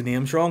if I get the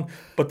names wrong,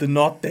 but the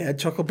not dead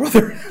Chuckle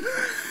Brother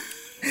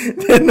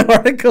did an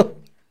article,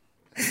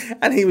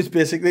 and he was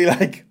basically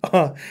like,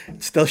 oh,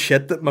 it's still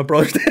shit that my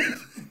brother's dead.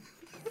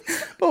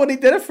 But when he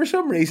did it, for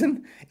some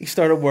reason, he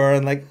started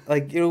wearing like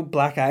you know,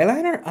 black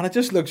eyeliner, and it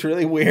just looks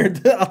really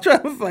weird. I'll try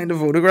and find a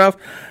photograph.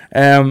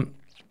 Oh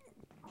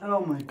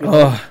my god.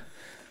 Oh,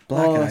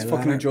 black that's eyeliner.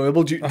 fucking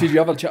enjoyable. Did you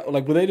have a chat?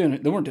 Like, were they doing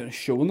it? They weren't doing a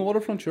show in the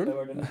Waterfront, They surely?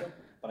 were doing a show,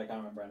 but I can't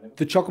remember anything.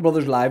 The Chuckle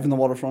Brothers live in the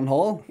Waterfront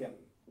Hall? Yeah.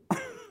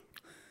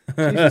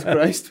 Jesus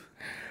Christ.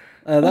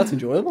 That's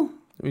enjoyable.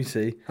 Let me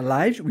see.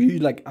 Alive? Were you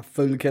like a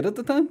full kid at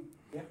the time?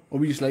 Yeah. Or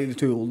were you slightly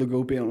too old to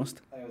go, be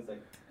honest? I was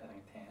like, I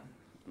think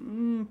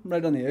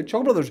right on the edge.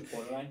 Chuckle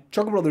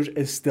Brothers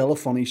is still a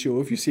funny show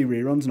if you see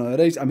reruns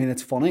nowadays. I mean,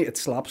 it's funny.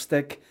 It's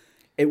slapstick.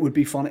 It would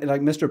be funny.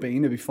 Like Mr. Bean,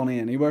 it'd be funny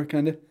anywhere,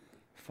 kind of.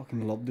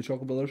 Fucking love the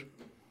Chuckle Brothers.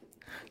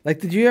 Like,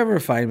 did you ever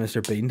find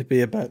Mr. Bean to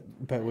be a bit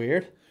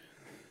weird?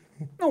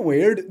 Not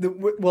weird.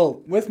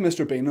 Well, with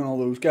Mr. Bean and all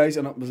those guys,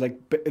 and it was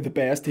like the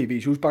best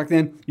TV shows back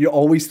then. You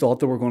always thought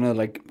they were gonna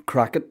like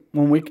crack it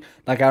one week.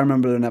 Like I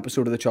remember an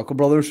episode of the Chuckle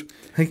Brothers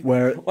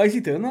where Why is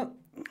he doing that?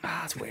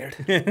 it's weird.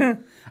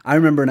 I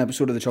remember an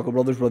episode of the Chuckle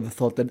Brothers where they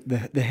thought that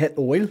they hit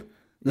oil.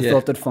 They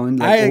thought they'd found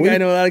like oil. I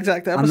know that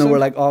exact episode. And they were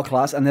like, oh,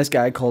 class. And this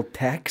guy called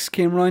Tex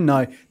came around.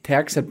 Now,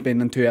 Tex had been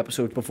in 2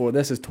 episodes before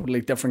this as totally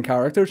different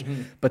characters.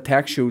 But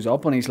Tex shows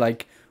up and he's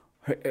like,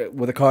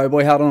 with a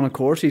cowboy hat on, of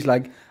course, he's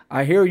like,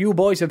 I hear you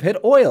boys have hit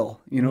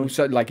oil. You know,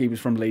 so like he was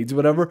from Leeds or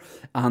whatever.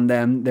 And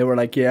then they were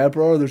like, yeah,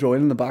 bro, there's oil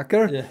in the back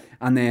there. Yeah.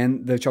 And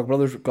then the Chuckle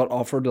Brothers got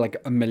offered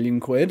like £1 million.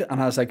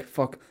 And I was like,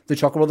 fuck, the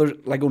Chuckle Brothers,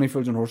 like Only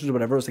Fools and Horses or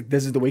whatever. It's like,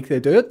 this is the week they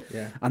do it.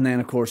 Yeah. And then,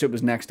 of course, it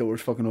was next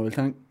door's fucking oil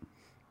tank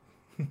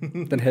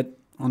that hit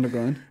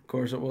underground. Of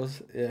course it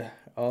was, yeah.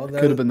 Oh,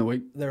 Could have been the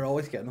week. They're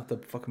always getting at the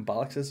fucking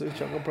bollocks, those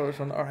Chuckle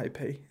Brothers on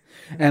R.I.P.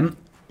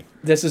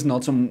 This is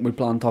not something we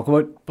plan to talk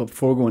about, but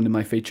before going into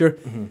my feature,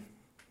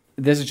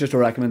 this is just a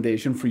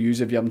recommendation for you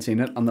if you haven't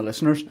seen it, and the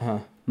listeners.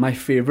 My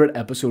favourite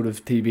episode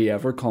of TV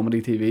ever,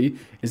 comedy TV,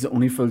 is the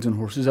Only Fools and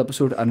Horses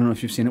episode. I don't know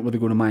if you've seen it where they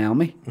go to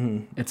Miami.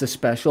 It's a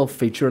special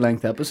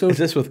feature-length episode. Is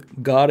this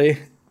with Gotti?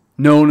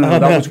 No,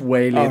 that was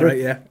way later. Right,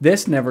 yeah.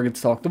 This never gets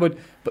talked about,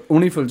 but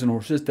Only Fools and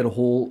Horses did a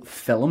whole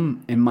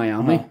film in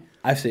Miami.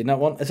 I've seen that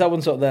one. Is that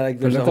one sort of like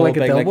there's a Looking whole like a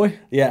big Del Boy? like,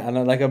 yeah,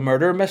 and like a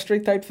murder mystery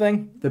type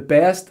thing? The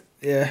best.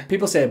 Yeah.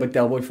 People say about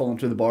Del Boy falling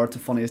through the bar, it's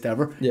the funniest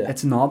ever. Yeah.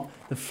 It's not.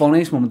 The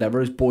funniest moment ever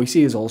is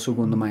Boise is also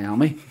going to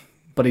Miami,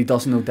 but he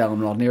doesn't know Del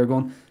and Rodney are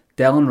going.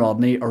 Del and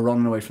Rodney are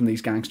running away from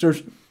these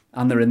gangsters,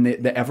 and they're in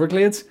the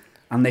Everglades,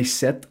 and they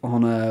sit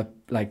on a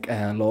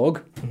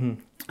log,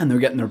 and they're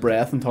getting their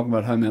breath and talking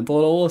about how mental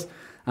it all was.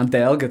 And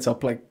Del gets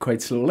up like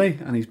quite slowly,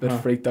 and he's a bit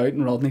freaked out,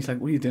 and Rodney's like,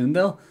 what are you doing,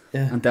 Del?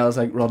 Yeah. And Del's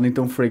like, Rodney,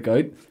 don't freak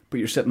out, but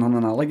you're sitting on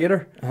an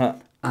alligator.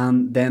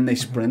 And then they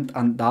sprint,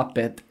 and that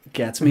bit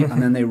gets me.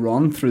 And then they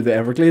run through the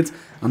Everglades,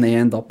 and they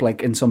end up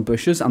like in some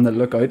bushes, and they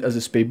look out as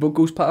a speedboat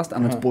goes past,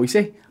 and it's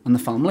Boise and the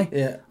family.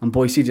 Yeah. And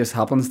Boise just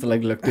happens to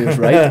like look to his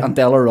right, and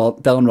Del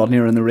and Rodney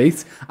are in the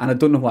wreaths. And I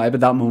don't know why,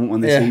 but that moment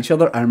when they see each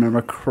other, I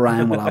remember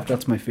crying with laughter.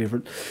 That's my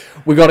favourite.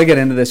 We got to get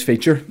into this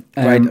feature.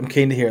 Right, I'm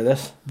keen to hear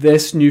this.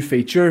 This new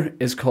feature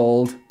is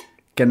called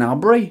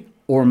Ganabry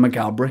or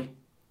Magabry.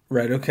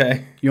 Right,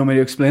 okay. You want me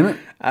to explain it?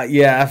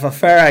 Yeah, I have a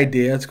fair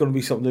idea. It's going to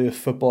be something to do with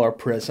football or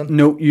prison.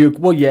 No,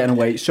 well, yeah, in a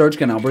way. Serge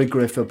Gnabry,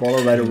 great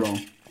footballer, right or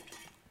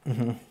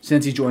wrong.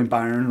 Since he joined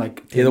Bayern,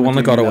 like He the one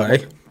that got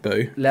away.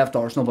 Boo. left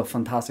Arsenal, but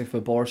fantastic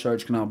footballer,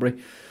 Serge Gnabry.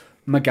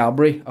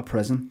 Magabry, a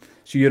prison.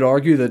 So you'd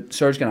argue that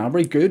Serge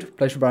Gnabry, good,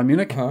 plays for Bayern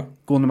Munich.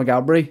 Going to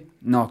Magabry,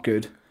 not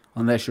good,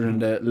 unless you're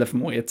into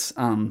lifting weights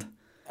and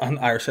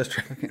Irish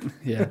history.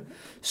 yeah.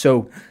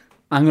 So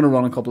I'm going to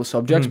run a couple of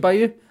subjects by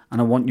you, and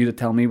I want you to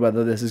tell me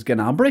whether this is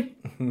Gnabry,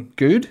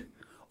 good,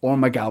 or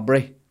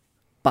Magabry,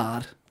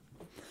 bad.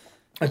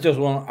 I just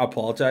want to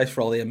apologise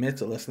for all the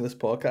inmates that listen to this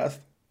podcast.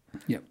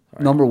 Yep.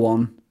 Number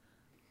 1,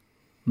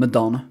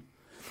 Madonna.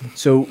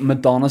 So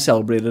Madonna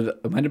celebrated,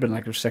 it might have been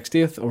like her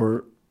 60th,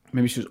 or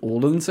maybe she was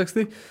older than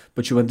 60,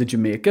 but she went to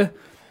Jamaica,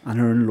 and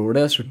her and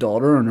Lourdes, her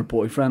daughter, and her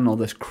boyfriend, and all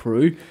this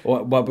crew.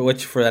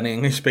 Which for any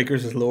English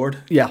speakers is Lord.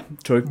 Yeah,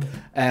 true.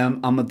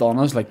 And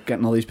Madonna's like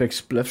getting all these big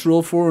spliffs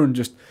rolled for her and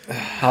just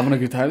having a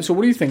good time. So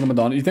what do you think of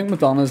Madonna? Do you think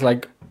Madonna's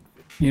like,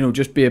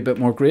 just be a bit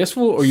more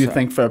graceful, or you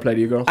think fair play to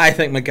you, girl? I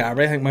think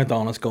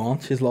Madonna's gone.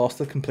 She's lost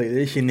it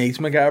completely. She needs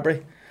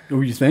Magabry. Oh,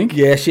 you think?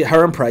 Yeah,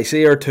 her and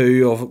Pricey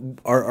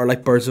are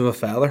like birds of a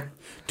feather.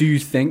 Do you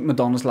think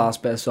Madonna's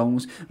last best song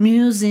was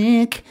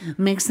 "Music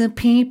Makes the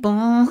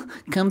People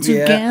Come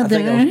Together"? Yeah, I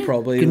think that was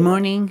probably Good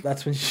morning.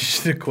 That's when she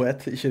should have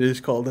quit. She should have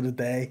just called it a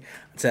day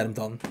and said I'm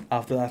done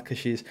after that, because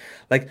she's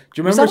like, do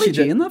you remember was that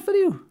in that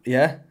video?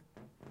 Yeah,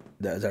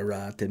 there's a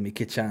rat in me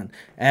kitchen.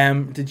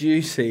 Did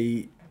you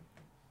see,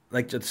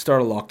 like, at the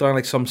start of lockdown,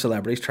 like some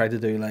celebrities tried to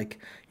do like,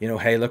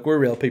 hey, look, we're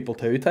real people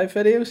too type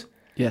videos?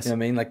 Yes. You know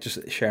what I mean? Like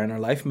just sharing her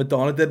life.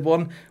 Madonna did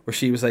one where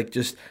she was like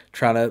just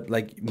trying to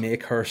like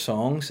make her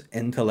songs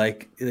into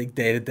like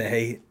day to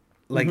day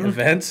like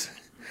events.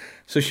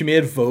 So she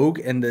made Vogue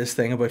in this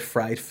thing about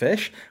fried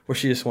fish, where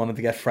she just wanted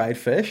to get fried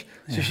fish.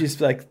 So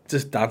she's like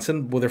just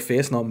dancing with her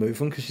face not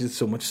moving because she did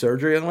so much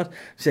surgery on it.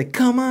 She's like,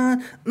 "Come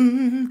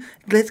on,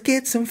 let's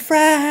get some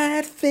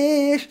fried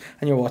fish."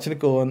 And you're watching it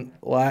going,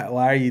 why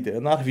are you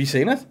doing that? Have you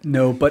seen it?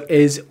 No, but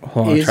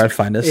Hold on, try to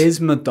find this. Is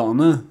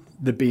Madonna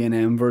the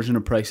B&M version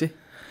of Pricey?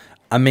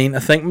 I mean, I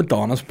think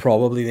Madonna's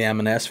probably the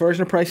M&S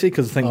version of Pricey,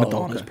 because I think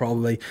Madonna's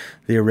probably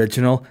the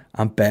original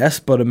and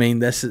best. But I mean,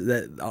 this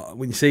is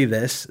when you see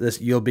this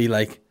you'll be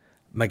like,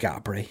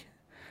 Magabry,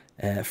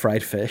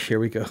 fried fish. Here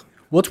we go.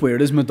 What's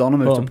weird is Madonna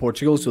moved to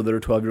Portugal, so their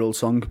 12-year-old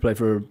son could play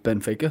for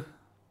Benfica.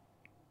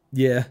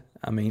 Yeah,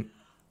 I mean,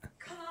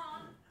 Come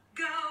on,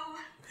 go.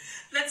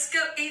 Let's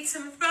go eat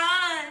some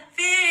fried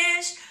fish.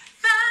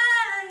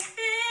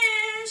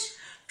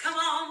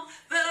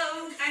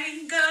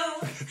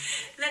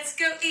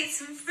 eat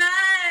some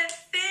fried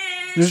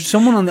fish. There's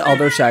someone on the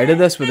other side of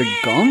this with a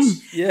gun.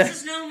 Yeah.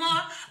 There's no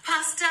more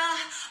pasta,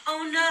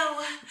 oh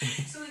no.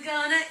 So we're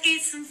gonna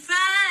eat some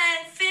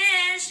fried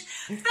fish.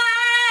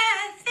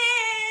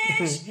 Fried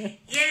fish,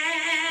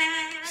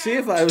 yeah. See,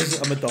 if I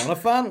was a Madonna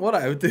fan, what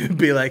I would do would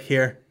be like,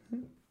 here,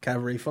 can I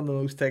refund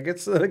those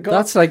tickets that I got?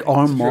 That's like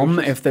our mum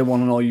if they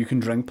want an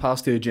all-you-can-drink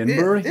pasta at gin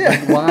brewery. yeah.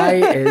 Like, why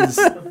is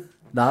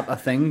that a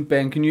thing,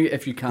 Ben? Can you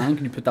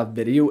put that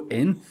video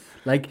in?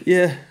 Like,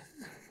 Yeah.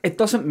 it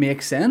doesn't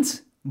make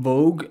sense.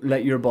 Vogue,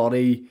 let your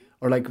body,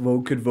 or like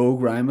Vogue could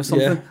Vogue rhyme with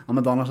something. Yeah. And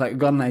Madonna's like, I've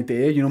got an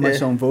idea. You know my Yeah.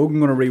 song Vogue, I'm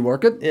going to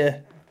rework it. Yeah.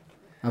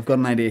 I've got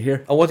an idea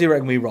here. And what do you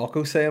reckon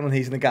Rocco's saying when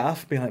he's in the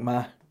gaff? Being like,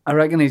 ma. I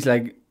reckon he's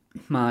like,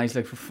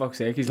 for fuck's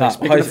sake. He's Nah, like,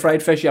 speaking of how's-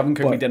 fried fish, you haven't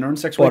cooked me dinner in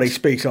 6 But he weeks.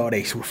 speaks all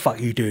this. What the fuck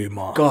you doing,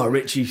 ma? God,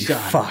 Richie, You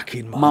son.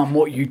 fucking mug. Man,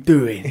 what you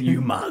doing,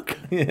 you mug?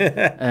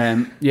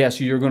 Yeah,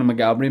 so you're going to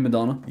McGabry,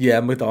 Madonna.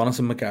 Yeah, Madonna's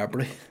in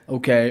McGabry.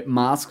 Okay,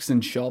 masks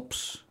in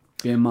shops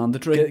being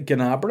mandatory.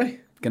 Ganabry?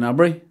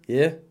 Ganabry?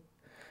 Yeah.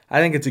 I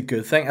think it's a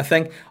good thing. I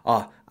think,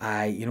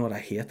 you know what I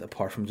hate,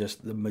 apart from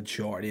just the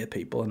majority of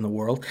people in the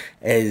world,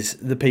 is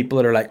the people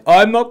that are like,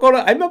 I'm not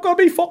gonna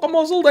be fucking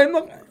muzzled. I'm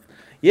not.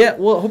 Yeah,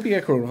 well, I hope you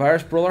get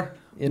coronavirus, brother.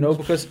 You know,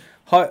 because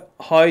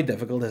how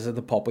difficult is it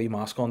to pop a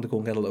mask on to go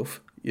and get a loaf?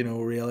 You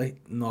know, really,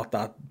 not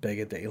that big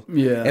a deal.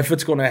 Yeah. If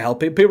it's going to help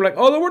people are like,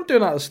 oh, they weren't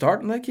doing that at the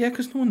start. I'm like, yeah,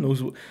 because no one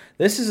knows.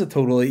 This is a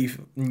totally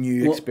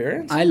new Well,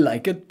 experience. I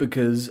like it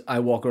because I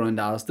walk around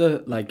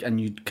Asda, like, and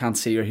you can't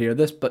see or hear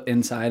this, but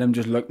inside I'm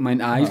just my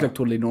eyes look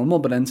totally normal,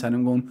 but inside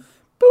I'm going,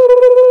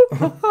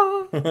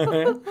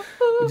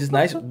 Which is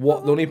nice.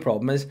 What the only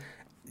problem is,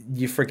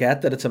 you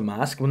forget that it's a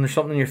mask. When there's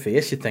something in your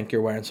face, you think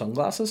you're wearing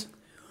sunglasses.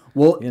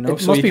 well, You know, it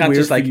so must you be can't weird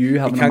just, like, for you you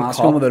having a can't mask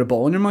cough. on without a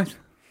ball in your mouth.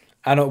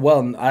 I know.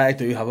 Well, I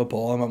do have a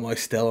ball in my mouth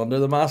still under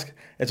the mask.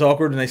 It's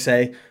awkward when they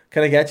say,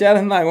 "Can I get you?"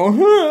 And I go,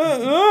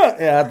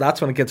 yeah,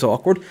 that's when it gets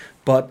awkward.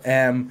 But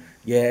yeah,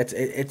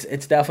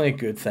 it's definitely a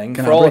good thing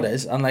Can for I all it break-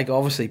 is. And like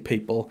obviously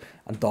people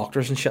and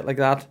doctors and shit like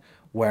that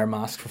wear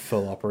masks for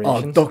full Oh,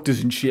 operations. doctors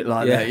and shit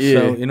like yeah, that. Yeah.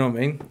 so you know what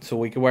I mean. So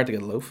we can wear it to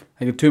get a loaf.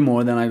 I got 2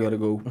 more, then I gotta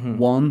go. Mm-hmm.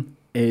 One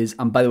is,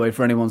 and by the way,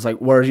 for anyone's like,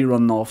 where's he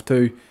running off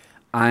to?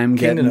 I'm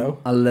Keen to getting know.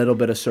 a little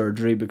bit of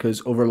surgery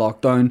because over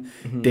lockdown,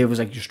 Mm-hmm. Dave was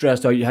like, you're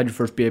stressed out, you had your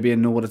first baby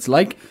and know what it's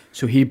like.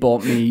 So he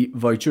bought me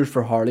vouchers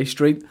for Harley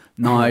Street.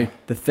 Now,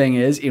 the thing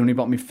is, he only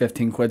bought me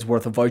 15 quid's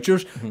worth of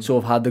vouchers. Mm-hmm. So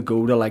I've had to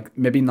go to like,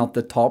 maybe not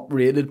the top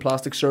rated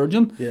plastic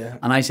surgeon. Yeah.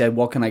 And I said,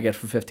 what can I get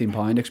for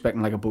 £15?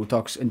 Expecting like a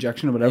Botox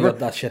injection or You whatever. got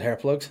that shit hair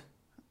plugs.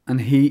 And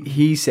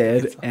he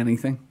said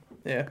anything.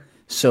 Yeah.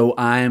 So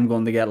I am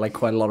going to get like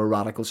quite a lot of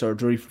radical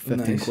surgery for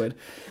 15 Nice. quid.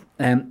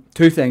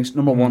 2 things.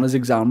 Number one is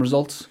exam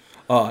results.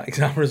 Oh,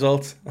 exam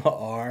results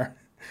are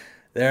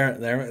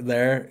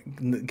they're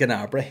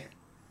Ganabry.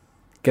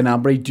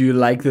 Ganabry, do you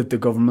like that the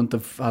government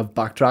have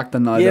backtracked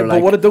and now Yeah, they're but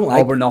like, what I don't oh,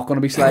 like- we're not going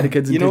to be sliding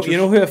kids and You know teachers?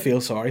 who I feel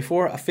sorry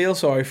for? I feel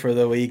sorry for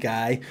the wee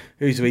guy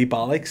who's wee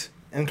bollocks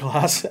in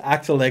class,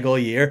 acts a leg all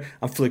year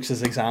and flukes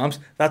his exams.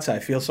 That's who I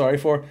feel sorry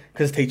for.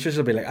 Because teachers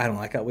will be like, I don't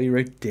like that wee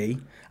route D.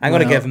 I'm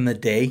going to Well- give him the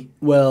D.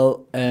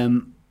 Well,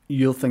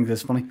 you'll think this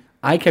is funny.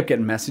 I kept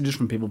getting messages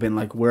from people being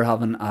like, we're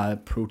having a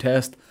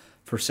protest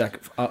for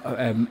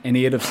in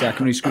aid of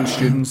secondary school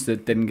students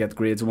that didn't get the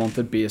grades they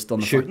wanted based on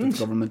the fact that Shootings?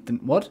 the government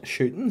didn't... What?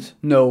 Shootings.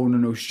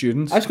 No,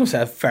 students. I was going to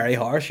say very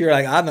harsh. You're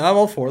like, no, I'm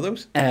all for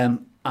those.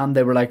 And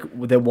they were like,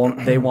 they want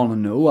to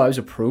know. I was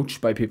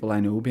approached by people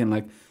I know being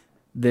like,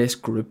 this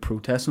group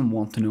protesting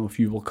want to know if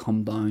you will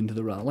come down to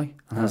the rally.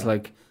 And I was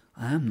like,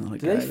 I am not a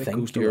Do guy they that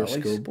goes think to you're a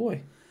rallies.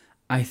 schoolboy?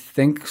 I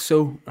think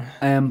so.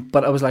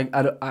 But I was like,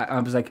 I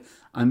was like,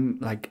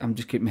 I'm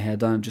just keeping my head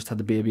down. Just had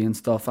the baby and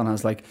stuff. And I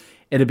was like,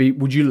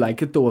 would you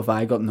like it though if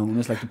I got known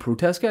as like the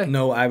protest guy?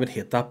 No, I would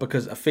hate that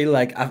because I feel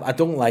like I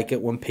don't like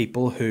it when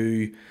people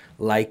who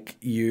like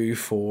you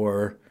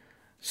for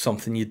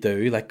something you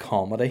do, like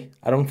comedy.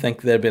 I don't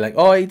think they'd be like,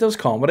 oh, he does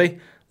comedy.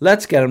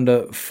 Let's get him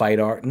to fight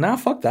art. Nah,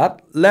 fuck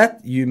that.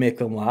 Let you make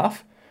them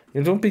laugh.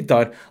 You know, don't be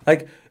down.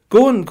 Like,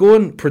 go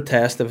and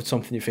protest if it's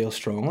something you feel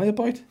strongly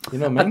about. You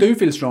know what I I mean? do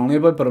feel strongly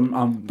about it,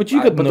 but But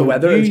you got the no-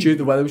 weather you- is due.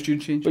 The weather was due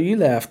to change. But you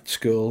left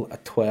school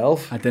at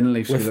 12. I didn't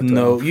leave school With at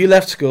no, 12. you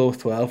left school with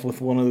 12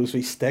 with one of those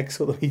wee sticks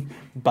with a wee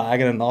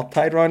bag and a knot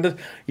tied around it.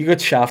 You got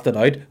shafted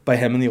out by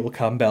him and the old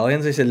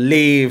Campbellians. They said,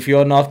 leave,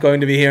 you're not going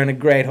to be here in a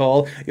great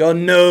hall. Your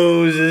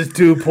nose is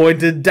too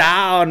pointed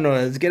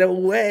downwards. Get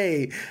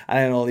away. And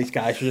then all these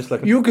guys were just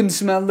looking, You can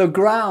smell the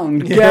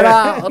ground. Get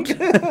out.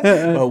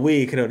 well,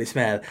 we can only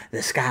smell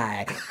the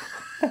sky.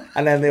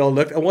 And then they all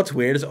looked, and what's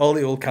weird is all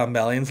the old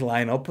Campbellians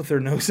line up with their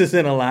noses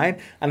in a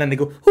line, and then they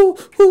go, hoo,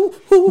 hoo,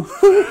 hoo,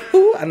 hoo,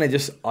 hoo, and they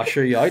just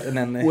usher you out, and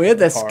then they... Where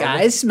the horrible.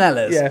 sky smell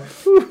is.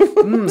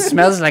 Yeah.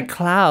 Smells like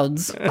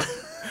clouds. Which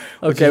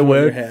Okay, is what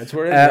where? your heads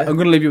were in, yeah. I'm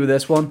going to leave you with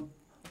this one.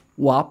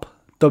 WAP.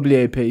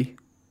 W-A-P.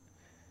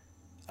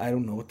 I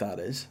don't know what that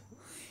is.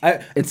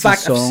 In It's a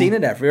fact, I've song. seen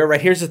it everywhere.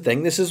 Right, here's the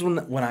thing. This is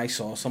when I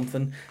saw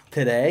something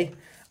today,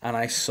 and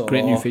I saw...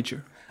 Great new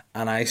feature.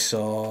 And I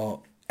saw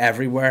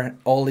everywhere.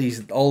 All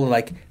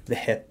like the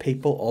hip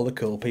people, all the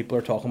cool people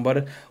are talking about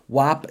it.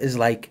 WAP is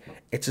like,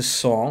 it's a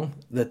song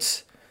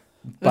that's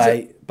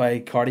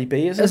by Cardi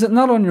B, is it? Is it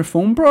not on your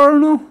phone, bro, or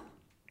no?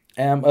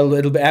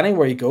 It'll be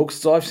anywhere you go, because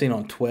it's all I've seen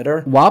on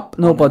Twitter. WAP?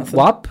 No, on but anything.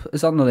 WAP?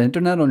 Is that on the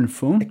internet on your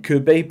phone? It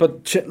could be,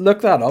 but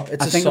look that up.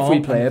 It's I a think song. if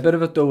we play a bit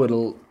of it,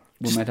 though,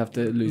 we might have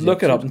to lose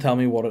Look it up episode. and tell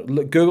me what it...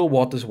 Google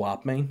what does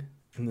WAP mean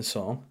in the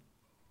song.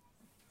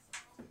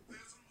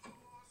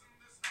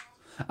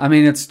 I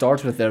mean, it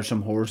starts with "There's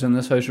some whores in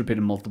this house"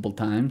 repeated multiple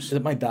times. Is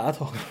it my dad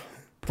talking?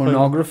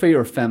 Pornography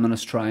or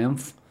feminist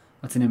triumph.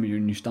 That's the name of your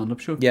new stand-up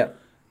show. Yeah.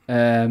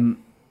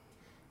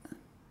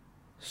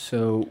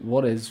 So,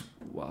 what is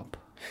WAP?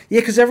 Yeah,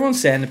 because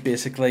everyone's saying that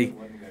basically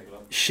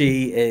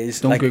she is...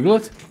 Don't like, Google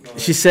it.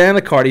 she's saying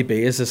that Cardi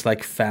B is this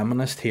like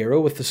feminist hero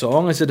with the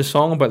song. Is it a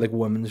song about like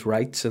women's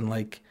rights and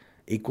like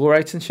equal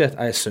rights and shit?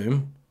 I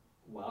assume.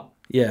 WAP.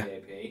 Yeah.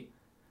 WAP.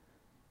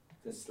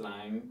 The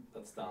slang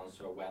that stands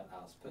for wet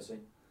ass pussy.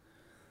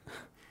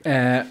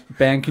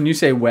 Ben, can you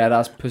say "wet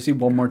ass pussy"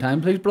 one more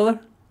time, please, brother?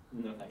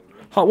 No, thank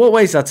you. What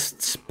way is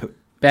that?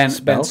 Ben,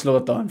 Spell? slow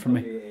it down for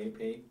me.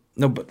 WAP.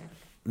 No, but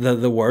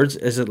the words,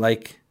 is it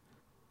like...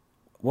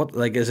 What,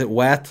 like, is it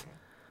wet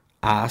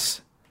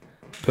ass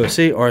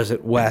pussy or is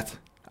it wet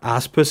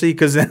ass pussy?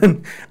 Because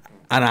then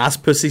an ass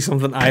pussy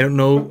something I don't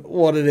know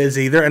what it is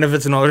either, and if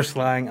it's another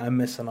slang, I'm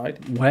missing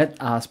out. Wet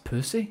ass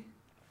pussy?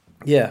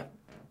 Yeah,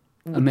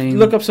 I mean,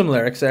 look up some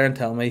lyrics there and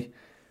tell me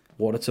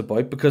what it's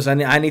about, because I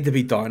need to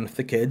be down with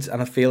the kids,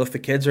 and I feel if the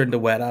kids are into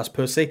wet ass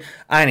pussy,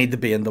 I need to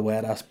be into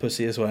wet ass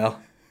pussy as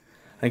well.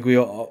 I think we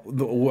all,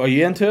 are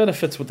you into it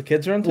if it's what the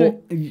kids are into?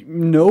 well,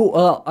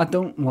 no, I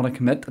don't want to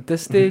commit at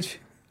this stage.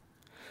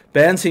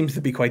 Ben seems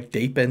to be quite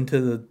deep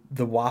into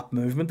the WAP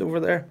movement over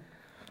there.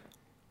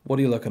 What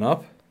are you looking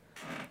up?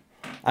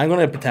 I'm going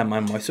to pretend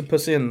my mouth's a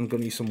pussy and I'm going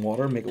to use some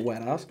water and make it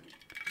wet ass.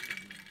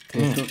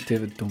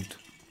 David, don't.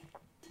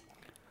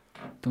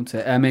 Don't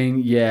say. I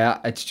mean, yeah,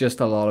 it's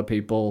just a lot of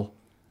people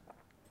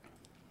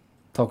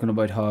talking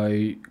about how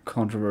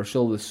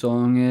controversial the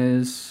song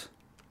is.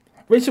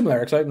 Read some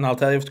lyrics out and I'll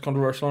tell you if it's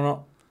controversial or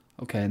not.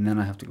 Okay, and then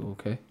I have to go,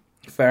 okay.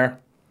 Fair.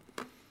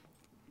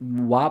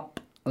 WAP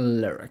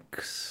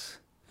lyrics.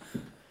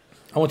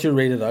 I want you to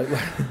read it out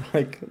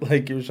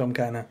like you're some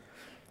kind of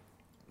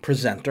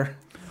presenter.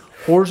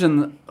 Whores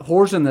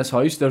in this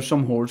house. There's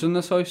some whores in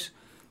this house.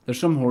 There's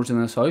some whores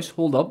in this house.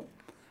 Hold up.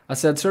 I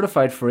said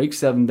certified freak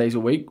 7 days a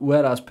week.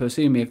 Wet ass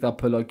pussy. Make that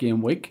pull out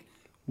game weak.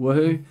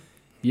 Woohoo.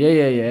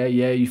 Yeah.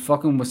 You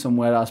fucking with some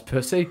wet ass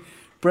pussy.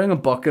 Bring a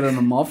bucket and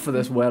a mop for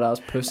this wet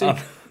ass pussy.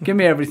 Give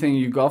me everything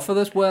you got for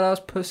this wet ass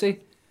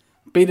pussy.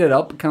 Beat it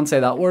up. Can't say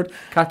that word.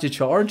 Catch a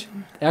charge.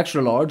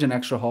 Extra large and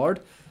extra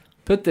hard.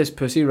 Put this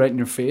pussy right in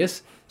your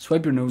face.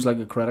 Swipe your nose like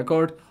a credit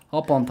card.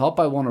 Hop on top.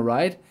 I want to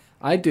ride.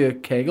 I do a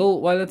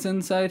kegel while it's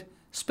inside.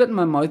 Spit in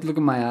my mouth. Look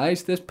in my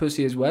eyes. This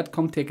pussy is wet.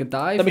 Come take a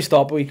dive. Let me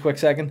stop a wee quick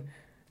second.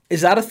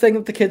 Is that a thing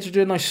that the kids are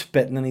doing now,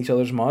 spitting in each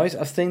other's mouths?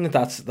 I think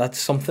that's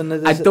something that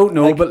is... I don't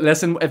know, like, but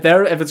listen, if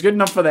it's good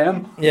enough for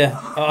them. yeah.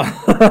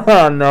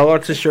 Oh, no,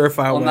 it's a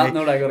surefire On way that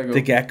note, I gotta go.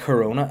 to get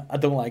corona. I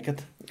don't like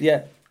it.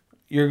 Yeah,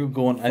 you're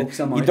going... Focus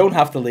on you mine. don't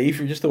have to leave.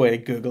 You're just away to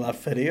Google that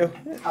video.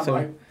 I'm So,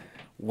 out.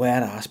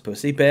 wet ass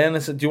pussy. Ben,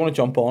 do you want to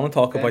jump on and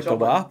talk Ben, about the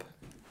jump in. WAP?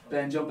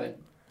 Ben, jump in.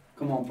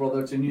 Come on,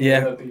 brother. It's a new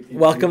Yeah. BT.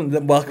 Welcome to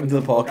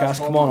the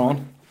podcast. Come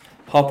on.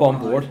 Hop on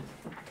board.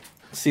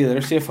 See you later.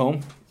 See you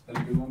home. Have a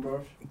good one,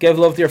 bro. Give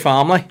love to your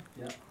family.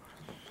 Yeah.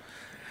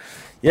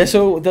 Yeah,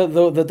 so the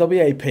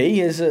WAP,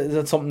 is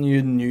that something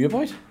you knew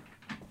about?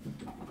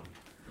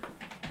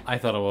 I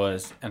thought it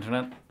was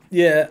internet.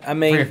 Yeah, I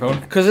mean, your phone.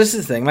 because this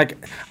is the thing.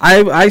 Like,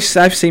 I've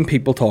seen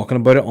people talking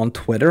about it on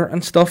Twitter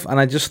and stuff, and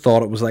I just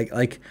thought it was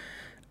like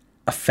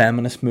a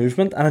feminist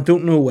movement, and I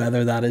don't know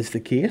whether that is the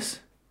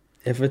case.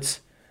 If it's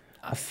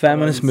a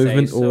feminist It doesn't say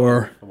movement so,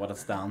 or, what it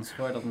stands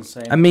for, it doesn't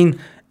say. I mean,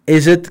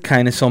 is it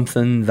kind of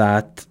something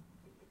that,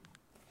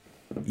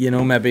 you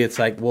know, maybe it's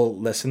like, well,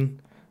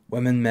 listen,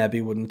 women maybe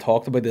wouldn't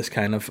talked about this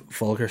kind of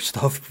vulgar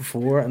stuff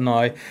before, and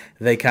now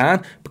they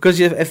can. Because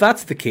if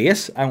that's the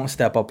case, I want to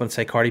step up and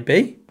say Cardi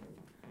B.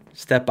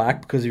 Step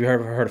back, because have you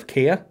ever heard of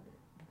Kia?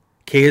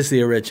 Kia is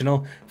the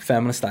original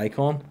feminist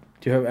icon.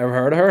 Do you ever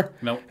heard of her?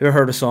 No. Have you ever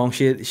heard a song?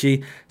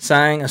 She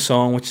sang a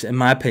song which, in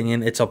my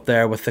opinion, it's up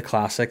there with the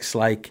classics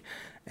like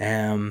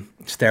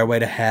Stairway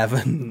to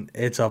Heaven.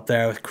 It's up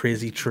there with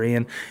Crazy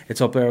Train. It's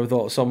up there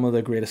with some of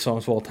the greatest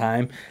songs of all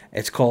time.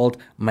 It's called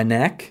My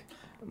Neck,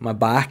 My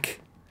Back,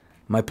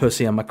 My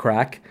Pussy and My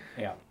Crack,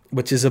 Yeah.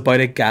 which is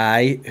about a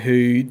guy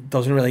who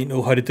doesn't really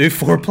know how to do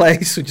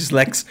foreplay, so just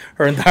licks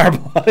her entire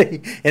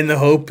body in the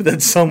hope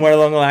that somewhere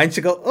along the line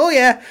she'll go, oh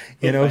yeah,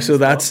 you know. So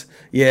that's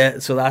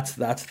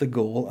that's the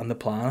goal and the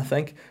plan, I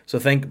think. So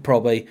I think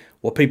probably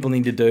what people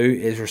need to do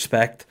is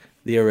respect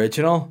the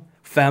original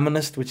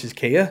feminist, which is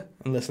Kia,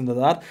 and listen to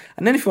that.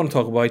 And then if you want to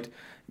talk about,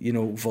 you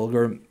know,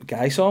 vulgar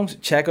guy songs,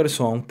 check out a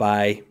song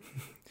by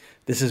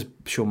this is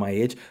show my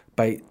age,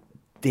 by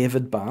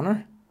David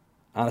Banner.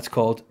 And it's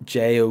called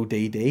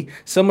JODD.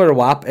 Similar to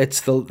WAP, it's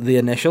the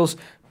initials,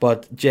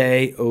 but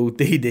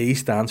JODD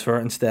stands for,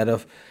 instead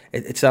of,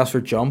 it stands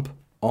for jump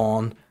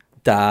on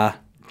da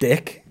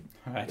dick.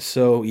 Right.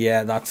 So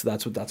yeah, that's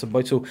what that's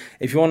about. So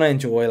if you want to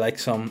enjoy like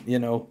some, you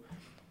know,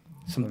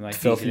 some Like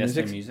filthy easy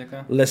listening music,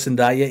 music. listen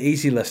to that. Yeah,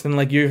 easy listening.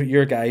 Like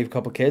you're a guy, you've a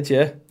couple of kids,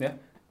 yeah. Yeah.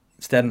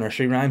 Instead of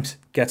nursery rhymes,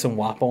 get some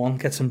WAP on,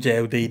 get some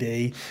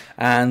JODD,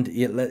 and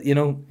you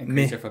know,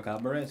 Increase your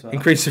vocabulary as well.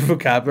 increase your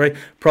vocabulary.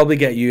 Probably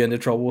get you into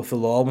trouble with the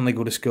law when they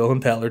go to school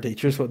and tell their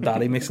teachers what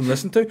daddy makes them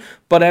listen to.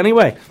 But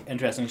anyway,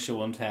 Interesting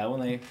show and tell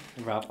when they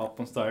wrap up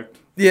and start.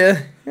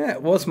 yeah.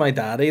 What's my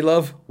daddy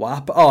love?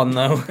 WAP. Oh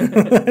no.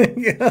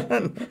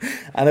 And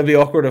it'd be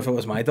awkward if it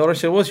was my daughter.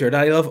 So what's your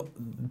daddy love?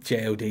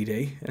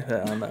 JODD.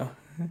 I don't know.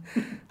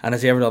 And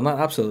has he ever done that?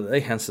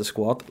 Absolutely. Hence the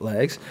squat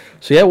legs.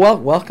 So yeah, well,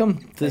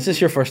 welcome. This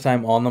is your first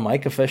time on the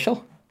mic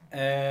official,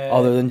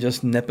 other than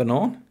just nipping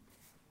on.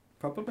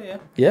 Probably, yeah.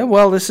 Yeah,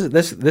 well, this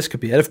could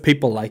be it if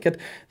people like it.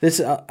 This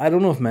I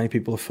don't know if many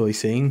people have fully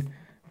seen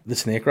the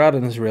snake rat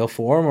in his real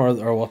form,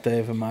 or what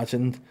they've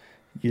imagined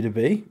you to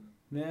be.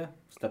 Yeah.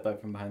 Step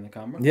out from behind the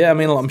camera. Yeah, I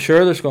mean, I'm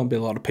sure there's going to be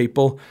a lot of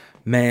people,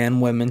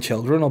 men, women,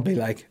 children, will be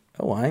like,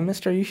 "Oh,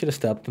 mister, you should have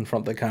stepped in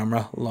front of the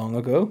camera long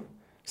ago,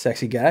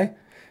 sexy guy."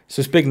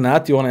 So speaking of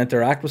that, do you want to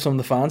interact with some of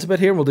the fans a bit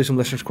here? We'll do some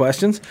listeners'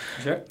 questions.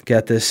 Sure.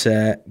 Get the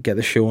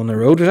show on the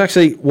road. There's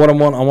actually what I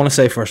want to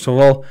say first of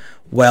all.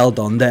 Well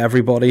done to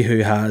everybody who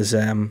has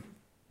this I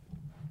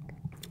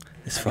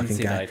can fucking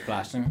see guy. the light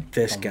flashing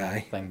This from the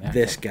guy. thing there.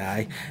 This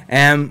guy.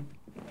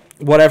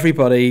 What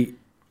everybody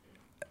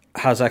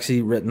has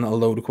actually written a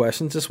load of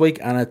questions this week,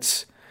 and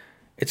it's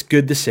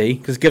good to see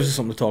because it gives us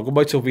something to talk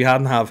about. So if we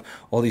hadn't have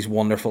all these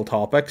wonderful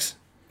topics,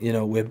 you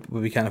know, we'd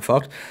be kind of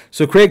fucked.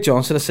 So Craig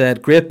Johnson has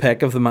said, great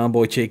pick of the man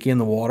boy Cheeky in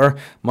the water.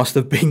 Must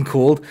have been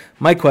cold.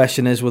 My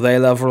question is, with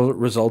A-level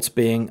results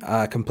being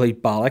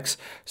complete bollocks,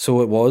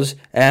 so it was.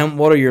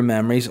 What are your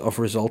memories of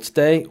results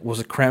day? Was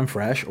it creme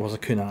fraiche or was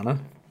it Kunana?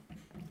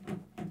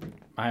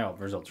 My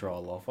results were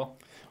all awful.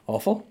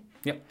 Awful?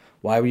 Yep.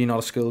 Why were you not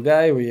a school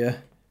guy? Were you?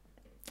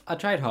 I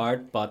tried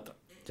hard, but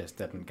just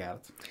didn't get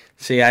it.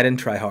 See, I didn't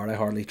try hard. I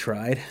hardly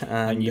tried.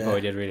 And you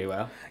probably did really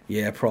well.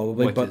 Yeah,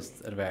 probably. Which but is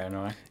very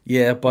annoying.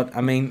 yeah, but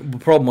I mean, the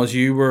problem was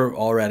you were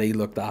already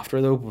looked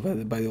after though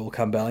by the old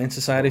Campbellian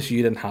Society, so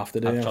you didn't have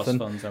to do Have trust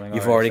anything. funds, I mean,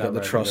 You've already already got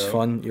the set trust ready to go.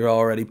 fund. You're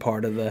already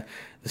part of the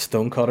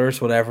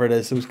stonecutters, whatever it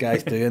is those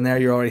guys do in there.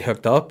 You're already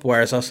hooked up.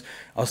 Whereas us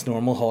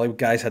normal Hollywood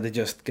guys had to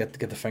just get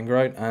the finger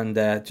out and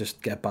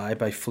just get by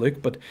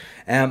fluke. But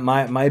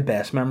my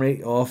best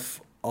memory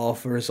of a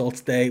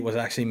results day was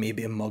actually me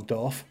being mugged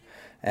off,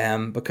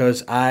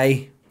 because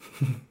I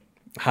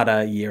had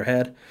a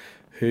yearhead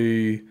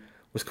who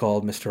was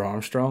called Mr.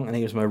 Armstrong, and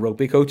he was my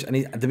rugby coach. And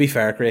he, to be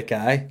fair, a great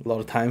guy, a lot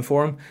of time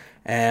for him,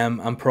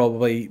 and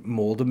probably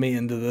moulded me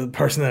into the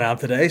person that I am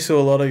today. So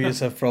a lot of you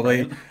have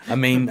probably, I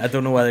mean, I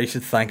don't know whether you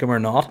should thank him or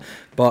not,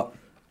 but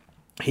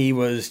he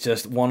was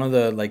just one of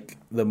the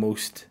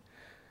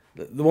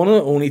one of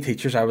the only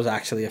teachers I was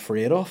actually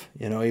afraid of.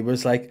 You know, he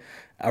was like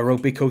a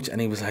rugby coach,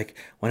 and he was like,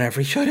 whenever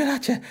he shouted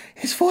at you,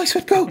 his voice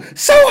would go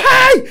so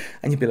high,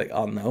 and you'd be like,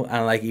 oh no,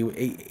 and like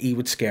he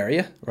would scare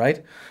you,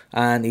 right?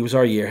 And he was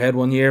our yearhead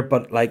one year,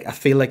 but like I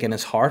feel like in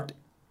his heart,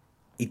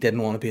 he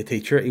didn't want to be a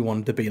teacher. He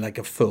wanted to be like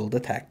a full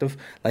detective.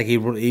 Like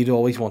he'd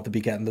always want to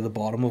be getting to the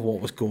bottom of what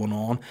was going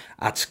on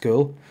at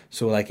school.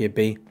 So like he'd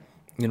be,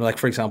 you know, like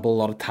for example, a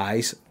lot of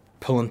ties.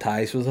 Pulling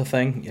ties was a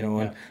thing, you know,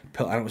 and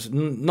it was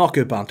not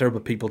good banter,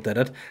 but people did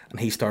it, and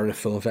he started a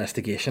full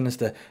investigation as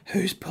to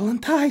who's pulling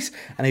ties,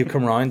 and he'd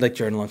come around like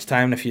during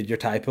lunchtime, and if you had your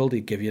tie pulled,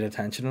 he'd give you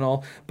attention and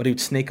all, but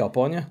he'd sneak up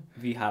on you.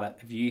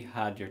 If you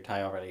had your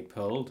tie already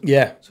pulled,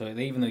 Yeah. so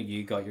even though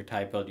you got your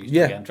tie pulled, you still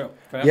Yeah. get in trouble.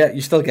 Yeah,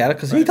 you still get it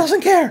because he Right.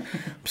 doesn't care.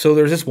 So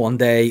there was this one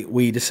day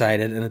we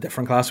decided in a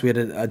different class, we had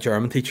a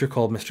German teacher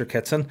called Mr.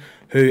 Kitson,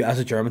 who as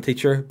a German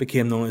teacher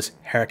became known as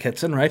Herr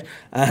Kitson, right?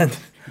 And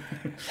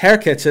Herr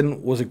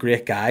Kitson was a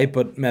great guy,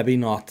 but maybe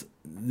not,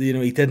 you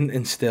know, he didn't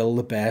instill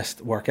the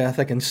best work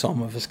ethic in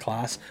some of his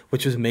class,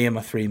 which was me and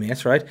my three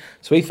mates, right?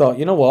 So he thought,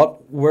 you know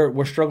what,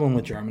 we're struggling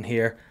with German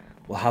here.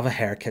 We'll have a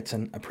Herr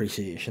Kitson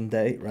appreciation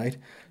day, right?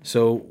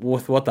 So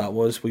with what that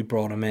was, we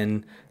brought him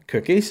in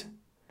cookies,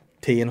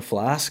 tea in a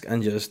flask,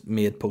 and just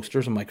made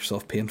posters of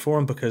Microsoft Paint for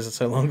him because that's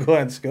how long ago I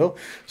went to school.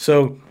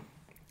 So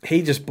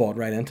he just bought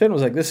right into it and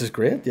was like, this is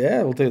great,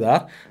 yeah, we'll do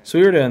that. So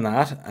we were doing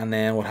that, and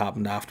then what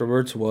happened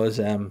afterwards was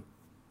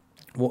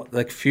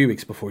like a few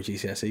weeks before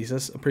GCSEs,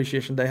 this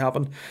appreciation day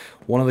happened,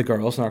 one of the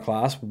girls in our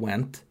class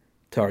went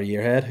to our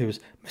yearhead, who was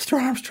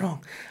Mr.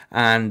 Armstrong,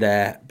 and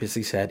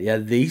basically said, yeah,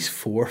 these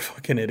four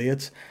fucking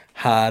idiots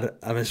had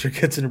a Mr.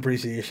 Kitson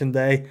appreciation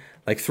day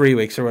like 3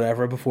 weeks or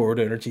whatever before we're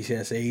doing our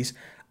GCSEs.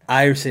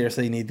 I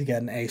seriously need to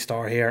get an A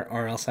star here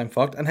or else I'm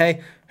fucked. And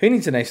hey, who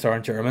needs an A star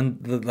in German?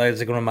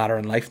 Is it going to matter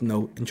in life?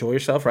 No, enjoy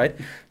yourself, right?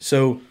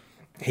 So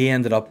he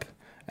ended up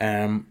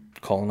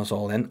calling us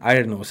all in. I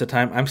didn't know at the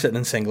time. I'm sitting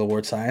in single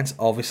word science,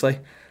 obviously.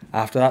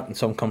 After that, and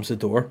someone comes to the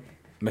door.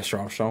 Mr.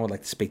 Armstrong would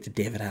like to speak to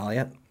David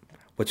Elliott,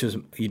 which is,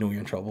 you're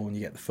in trouble when you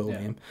get the full Yeah.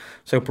 name.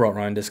 So I brought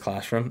round this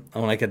classroom,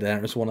 and when I get there,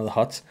 it was one of the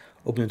huts.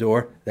 Open the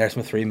door, there's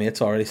my 3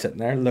 mates already sitting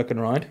there looking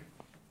around.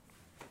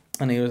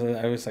 And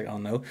I was like, oh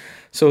no.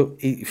 So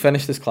he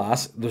finished his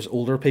class. There's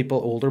older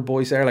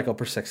boys there, like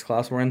upper 6th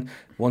class were in.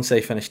 Once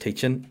they finished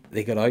teaching,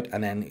 they got out,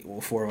 and then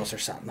 4 of us are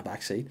sat in the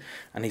back seat.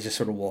 And he's just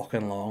sort of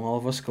walking along, all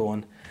of us,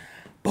 going,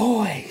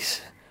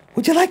 boys,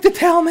 would you like to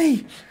tell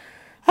me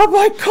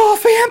about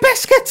coffee and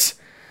biscuits?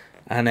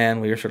 And then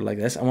we were sort of like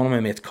this. And one of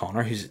my mates,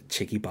 Connor, who's a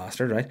cheeky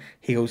bastard, right?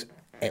 He goes,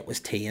 it was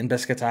tea and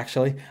biscuits,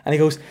 actually. And he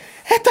goes,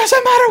 it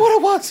doesn't matter what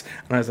it was.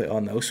 And I was like, oh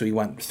no. So he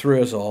went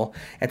through us all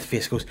at the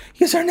face, goes,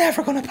 you're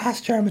never going to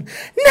pass German.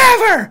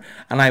 Never.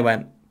 And I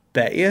went,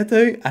 bet you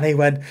do. And he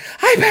went,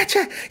 I bet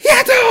you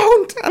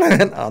don't. And I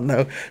went, oh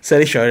no. So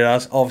he shouted at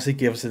us, obviously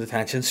gave us the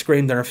detention,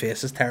 screamed in our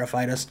faces,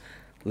 terrified us,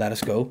 let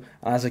us go.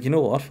 And I was like, you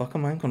know what? Fuck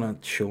him. I'm going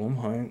to show him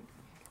how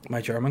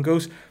my German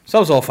goes. So that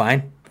was all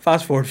fine.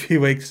 Fast forward a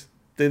few weeks,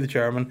 do the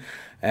German.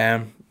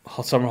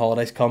 Summer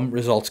holidays come,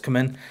 results come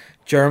in.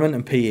 German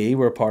and PE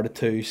were part of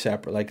 2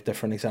 separate, like,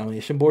 different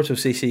examination boards. So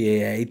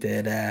CCAA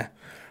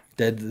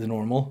did the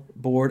normal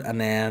board, and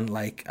then,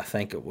 like, I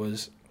think it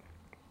was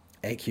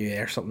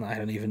AQA or something. I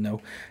don't even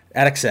know.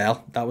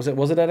 Edexcel, that was it.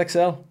 Was it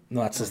Edexcel?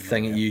 No, that's the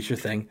thing. You use your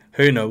thing.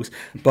 Who knows?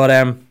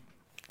 But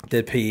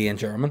did PE and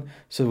German,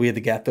 so we had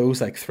to get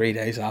those like 3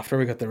 days after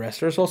we got the rest of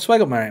the results. So I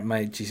got my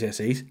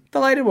GCSEs.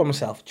 Delighted with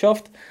myself.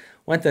 Chuffed.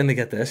 Went in to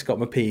get this. Got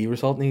my PE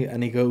result,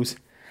 and he goes,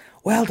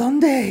 well done,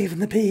 Dave, in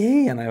the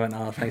PE. And I went,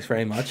 oh, thanks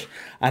very much.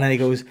 And then he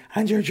goes,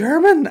 and you're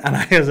German? And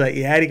I was like,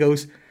 yeah. And he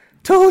goes,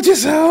 told you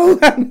so.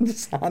 And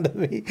just handed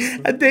me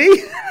a D.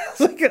 I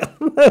was like,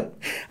 oh, no.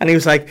 And he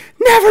was like,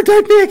 never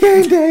doubt me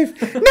again,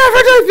 Dave. Never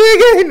doubt me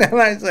again.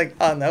 And I was like,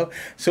 oh no.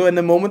 So in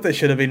the moment I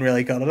should have been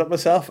really gutted at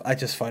myself, I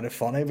just found it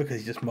funny because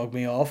he just mugged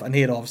me off. And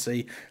he had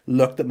obviously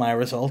looked at my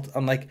result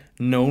and like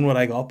known what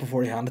I got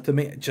before he handed it to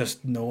me,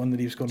 just knowing that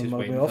he was going to Just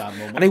mug me waiting for off. that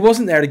moment. And he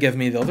wasn't there to give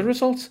me the other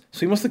results.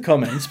 So he must have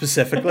come in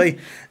specifically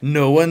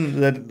knowing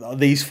that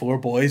these 4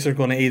 boys are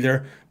going to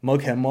either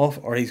mug him off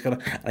or he's going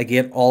to...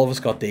 Again, all of us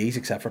got D's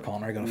except for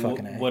Connor. Got a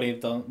fucking A. Would he have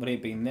done? Would he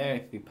have been there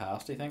if he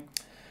passed? Do you think?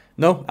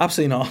 No,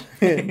 absolutely not.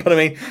 But I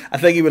mean, I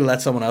think he would have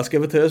let someone else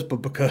give it to us, but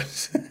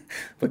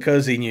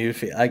because he knew,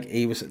 like,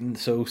 he was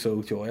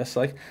so joyous,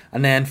 like.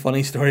 And then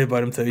funny story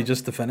about him too,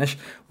 just to finish.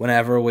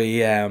 Whenever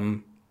we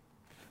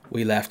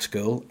left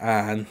school,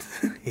 and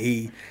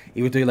he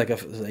would do like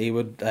he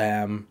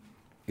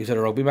was at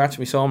a rugby match and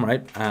we saw him,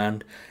 right,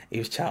 and he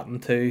was chatting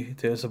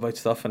to us about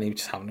stuff, and he was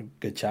just having a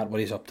good chat, what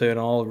he's up to and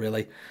all,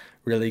 really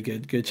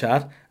good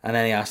chat. And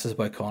then he asked us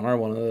about Connor,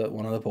 one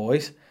of the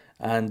boys,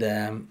 and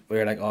we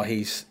were like, oh,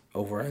 he's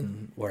over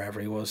in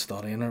wherever he was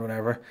studying or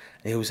whatever. And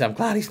he goes, I'm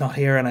glad he's not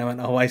here. And I went,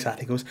 oh, why's that?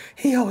 He goes,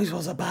 he always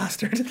was a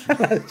bastard. And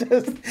I was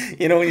just,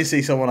 when you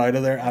see someone out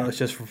of there, and it was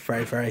just a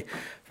very, very,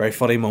 very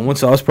funny moment.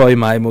 So that was probably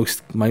my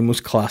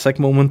most classic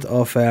moment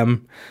of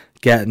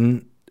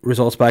getting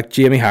results back.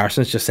 Jamie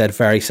Harrison's just said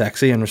very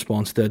sexy in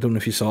response to, I don't know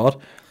if you saw it,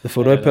 the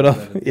photo I put up.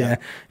 Yeah,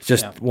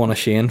 just won a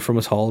Shane from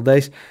his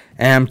holidays.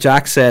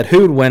 Jack said, who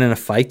would win in a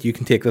fight? You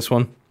can take this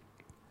one.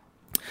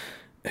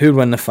 Who would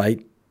win in a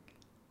fight?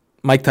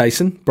 Mike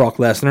Tyson, Brock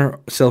Lesnar,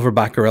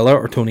 Silverback Gorilla,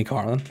 or Tony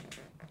Carlin?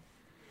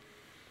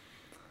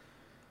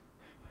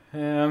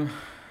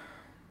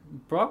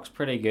 Brock's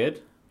pretty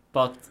good,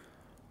 but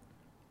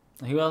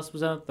who else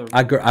was out there?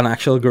 An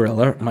actual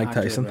gorilla, Mike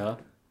Actual Tyson. gorilla.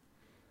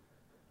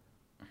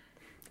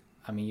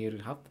 I mean, you'd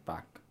have to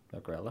back the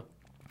gorilla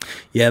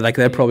Yeah, like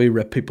they'd probably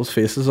rip people's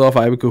faces off.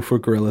 I would go for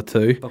gorilla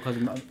too. because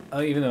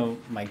even though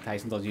Mike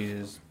Tyson does use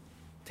his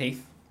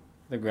teeth,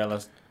 the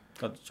gorilla's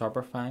got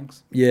sharper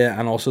fangs. Yeah,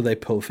 and also they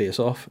pull face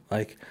off.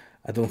 Like,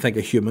 I don't think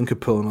a human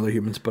could pull another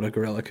human's, but a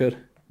gorilla could.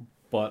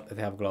 But if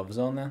they have gloves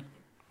on, then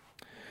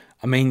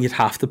I mean, you'd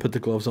have to put the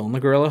gloves on the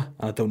gorilla.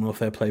 And I don't know if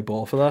they play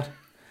ball for that.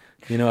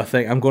 I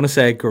think I'm going to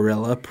say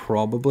gorilla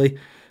probably,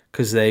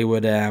 because they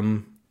would.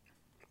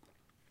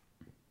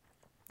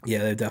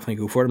 Yeah, they'd definitely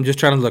go for it. I'm just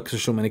trying to look.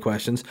 There's so many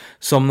questions.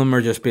 Some of them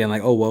are just being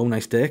like, "Oh, whoa,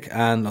 nice dick,"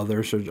 and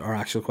others are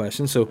actual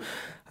questions. So,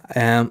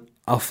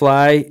 I'll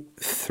fly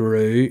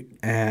through.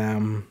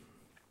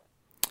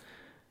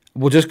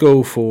 We'll just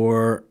go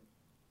for.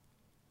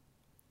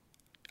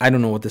 I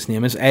don't know what this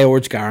name is.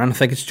 George Garan. I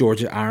think it's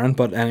George Aaron.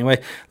 But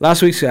anyway,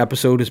 last week's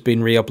episode has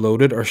been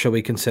re-uploaded, or shall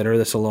we consider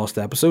this a lost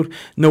episode?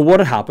 No, what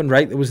had happened,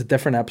 right? It was a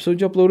different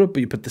episode you uploaded, but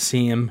you put the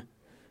same,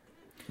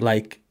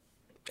 like,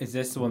 is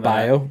this the one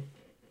bio.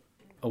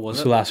 Oh, was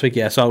So it? last week,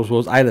 yeah, so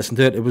I listened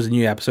to it. It was a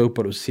new episode,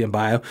 but it was the same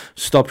bio.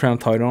 Stop trying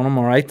to tout on him,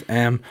 all right?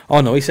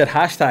 Oh no, he said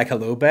hashtag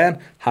hello Ben,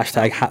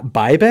 hashtag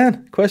bye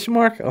Ben? Question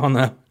mark? Oh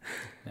no.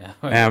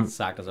 Yeah,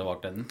 sacked as I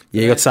walked in.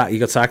 Yeah, you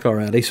got sacked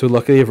already. So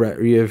luckily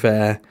you've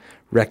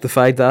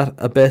rectified that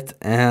a bit.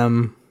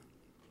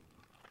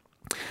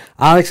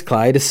 Alex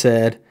Clyde has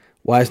said,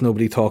 why is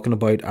nobody talking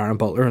about Aaron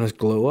Butler and his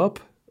glow up?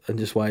 And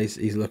just why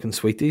he's looking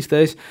sweet these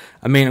days.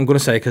 I mean, I'm going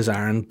to say because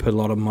Aaron put a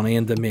lot of money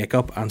into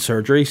makeup and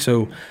surgery,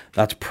 so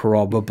that's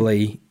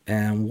probably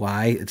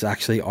why it's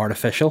actually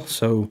artificial.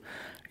 So,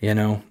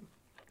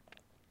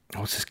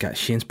 what's this guy?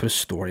 Shane's put a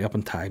story up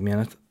and tagged me in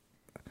it.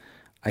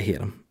 I hate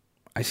him.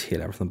 I just hate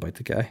everything about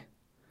the guy.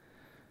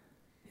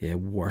 Yeah,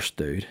 worst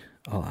dude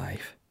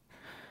alive.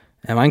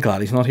 I'm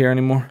glad he's not here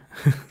anymore.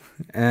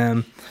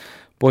 Boytown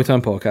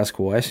Podcast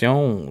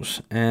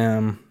questions.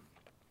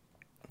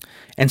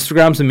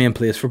 Instagram's the main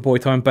place for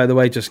Boytown, by the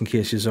way, just in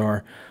case you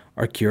are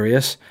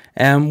curious.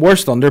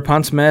 Worst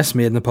underpants mess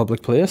made in a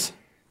public place?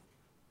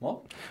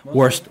 What?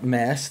 Worst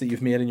mess that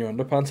you've made in your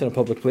underpants in a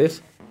public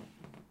place?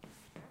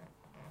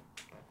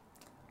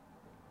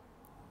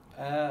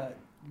 I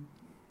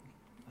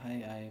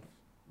have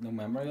no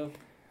memory of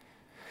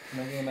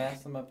making a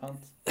mess in my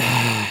pants.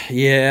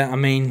 Yeah, I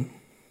mean,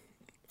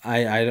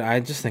 I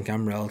just think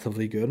I'm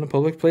relatively good in a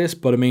public place.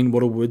 But I mean,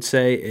 what I would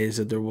say is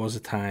that there was a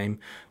time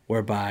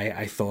whereby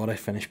I thought I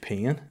finished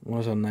peeing when I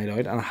was on a night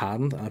out, and I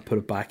hadn't, and I put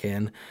it back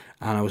in,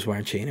 and I was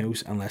wearing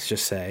chinos, and let's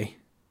just say,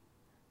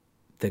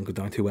 didn't go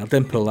down too well.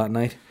 Didn't pull that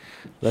night,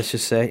 let's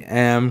just say.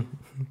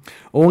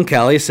 Owen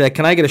Kelly said,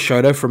 can I get a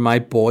shout out for my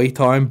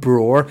Boytown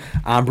bro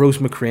Ambrose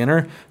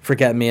McCrainer for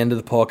getting me into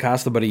the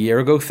podcast about a year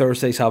ago?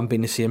 Thursdays haven't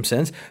been the same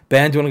since.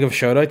 Ben, do you want to give a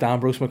shout out to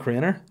Ambrose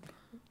McCrainer?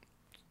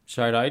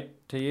 Shout out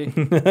to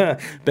you.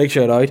 Big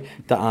shout out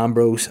to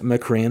Ambrose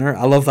McCrainer.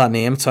 I love that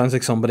name. It sounds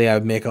like somebody I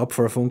would make up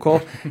for a phone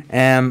call.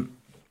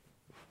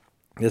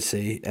 Let's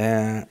see.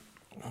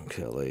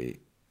 Kelly.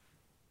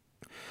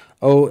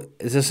 Oh,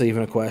 is this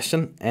even a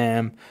question?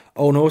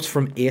 Oh no, it's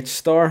from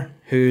H-Star,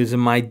 who's in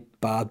my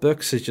bad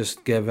books, is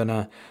just giving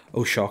a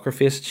shocker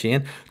face at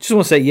Shane. Just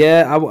want to say,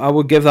 yeah, I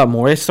would give that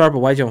more H-Star, but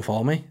why do you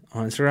unfollow me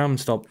on Instagram and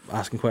stop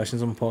asking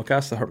questions on my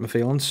podcast? That hurt my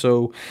feelings.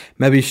 So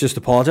maybe you should just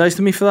apologise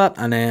to me for that,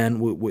 and then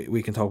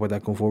we can talk about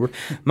that going forward.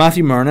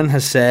 Matthew Mernon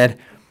has said,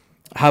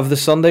 have the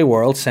Sunday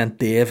World sent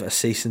Dave a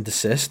cease and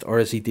desist, or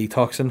is he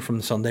detoxing from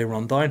the Sunday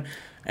Rundown?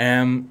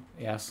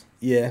 Yes.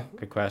 Yeah.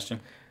 Good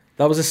question.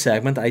 That was a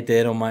segment I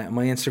did on my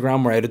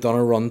Instagram where I'd have done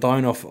a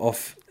rundown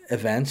of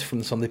events from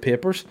the Sunday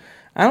papers.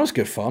 And it was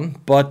good fun,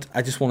 but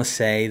I just want to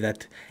say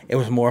that it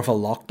was more of a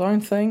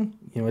lockdown thing.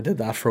 You know, I did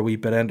that for a wee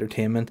bit of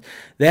entertainment.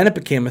 Then it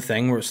became a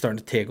thing where it's starting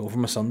to take over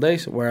my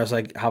Sundays, where I was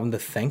like having to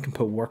think and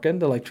put work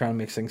into like trying to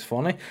make things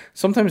funny.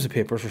 Sometimes the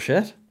papers were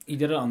shit. You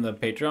did it on the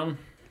Patreon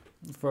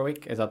for a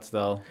week. Is that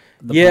still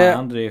the Yeah.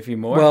 plan to do a few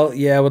more? Well,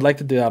 yeah, I would like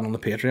to do that on the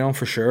Patreon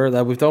for sure.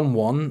 That we've done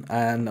one,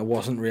 and it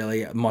wasn't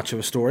really much of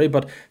a story.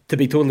 But to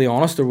be totally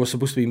honest, there was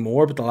supposed to be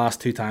more. But the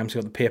last 2 times I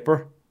got the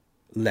paper,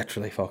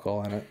 literally fuck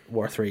all in it,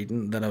 worth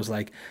reading. That I was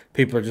like,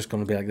 people are just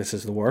going to be like, this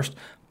is the worst.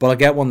 But I'll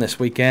get one this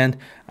weekend,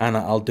 and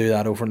I'll do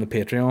that over on the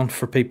Patreon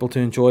for people to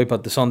enjoy.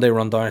 But the Sunday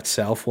Rundown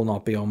itself will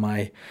not be on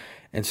my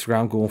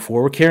Instagram going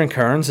forward. Kieran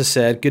Kearns has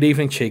said, good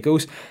evening,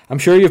 Chicos. I'm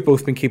sure you've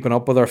both been keeping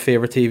up with our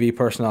favourite TV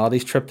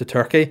personalities' trip to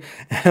Turkey,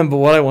 but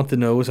what I want to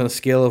know is, on a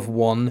scale of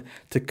 1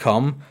 to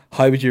come,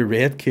 how would you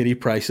rate Katie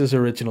Price's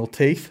original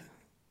teeth?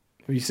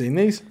 Have you seen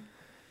these?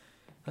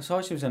 I saw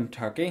she was in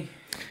Turkey.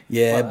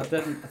 Yeah, But I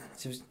didn't.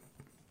 She was.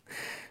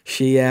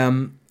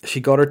 she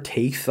got her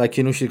teeth, like,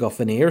 you know, she got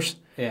veneers.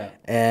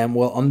 Yeah.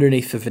 Well,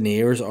 underneath the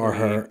veneers are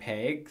her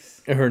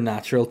pegs.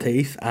 natural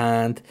teeth,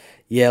 and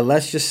yeah,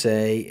 let's just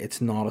say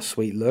it's not a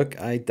sweet look.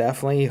 I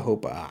definitely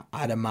hope,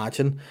 I'd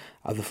imagine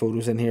I have the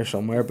photos in here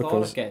somewhere, Thought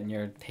because of getting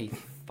your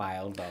teeth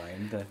filed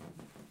down.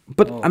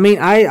 but Oh. I mean,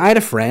 I had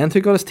a friend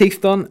who got his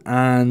teeth done,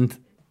 and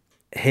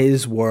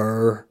his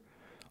were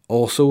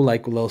also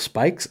like little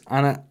spikes,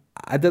 and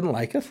I didn't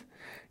like it.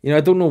 You know,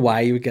 I don't know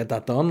why you would get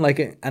that done.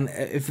 Like, and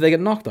if they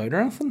get knocked out or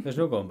anything. There's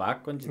no going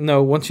back.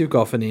 No, once you've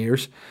got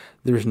veneers,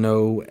 there's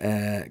no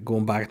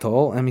going back at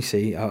all. Let me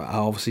see. I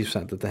obviously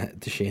sent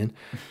it to Shane,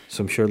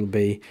 so I'm sure it'll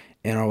be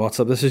in our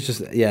WhatsApp. This is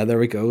just, yeah, there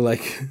we go.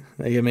 Like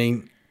I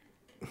mean,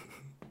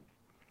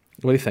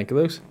 what do you think of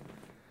those?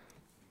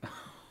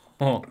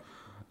 Oh,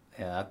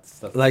 yeah,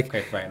 that's Like,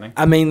 quite frightening.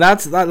 I mean,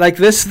 that's that. Like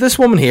this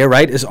woman here,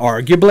 right, is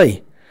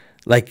arguably,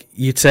 like,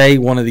 you'd say,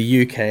 one of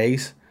the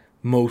UK's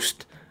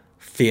most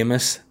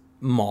famous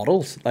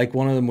models, like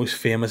one of the most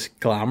famous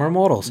glamour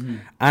models.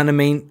 And I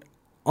mean,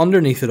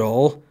 underneath it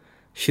all,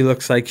 she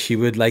looks like she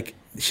would like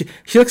she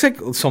looks like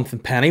something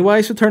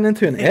Pennywise would turn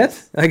into in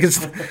It. Like,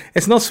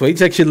 it's not sweet.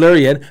 It's like, she'd lure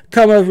you in,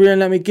 come over here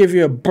and let me give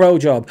you a bro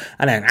job,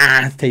 and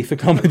then teeth would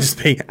come and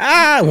just be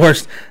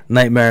worst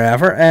nightmare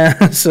ever.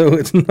 So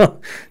it's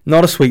not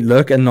a sweet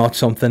look, and not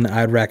something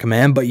I'd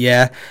recommend. But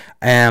yeah,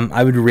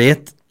 I would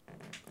rate.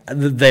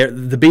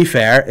 To be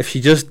fair, if she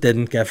just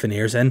didn't get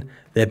veneers in,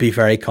 they'd be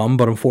very cum,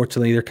 but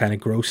unfortunately they're kind of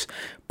gross,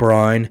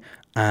 brown,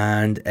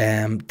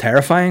 and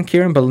terrifying.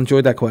 Kieran, but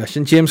enjoyed that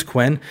question. James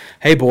Quinn,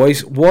 hey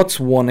boys, what's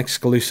one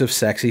exclusive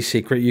sexy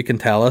secret you can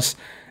tell us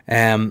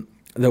that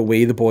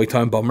we, the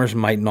Boytown Bummers,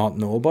 might not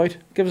know about?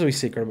 Give us a wee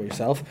secret about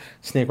yourself.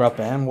 Snake Rat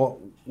Ben,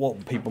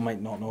 what people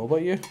might not know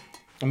about you?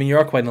 I mean, you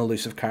are quite an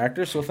elusive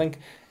character, so I think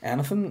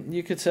anything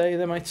you could say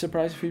that might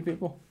surprise a few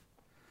people.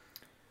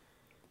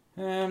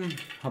 How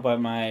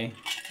about my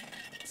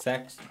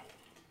sex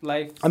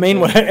life? I mean,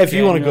 if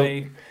you want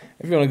to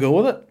Generally, go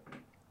with it.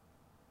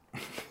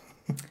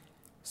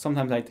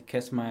 sometimes I like to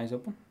kiss my eyes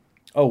open.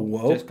 Oh,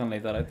 whoa. Just gonna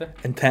leave that out there.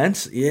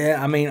 Intense? Yeah,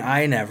 I mean,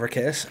 I never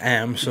kiss,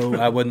 so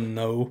I wouldn't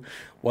know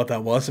what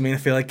that was. I mean, I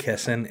feel like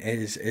kissing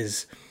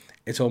is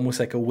it's almost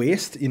like a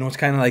waste. You know, it's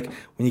kind of like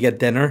when you get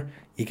dinner,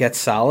 you get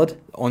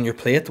salad on your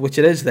plate, which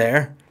it is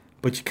there,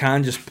 but you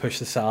can just push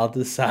the salad to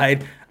the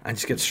side and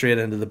just get straight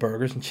into the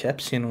burgers and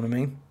chips, you know what I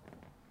mean?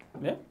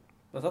 Yeah,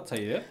 that's how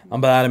you do it.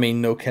 And by that I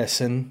mean no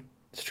kissing,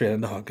 straight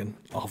into hugging,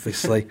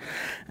 obviously.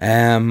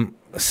 A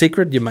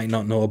secret you might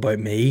not know about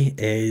me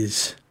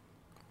is,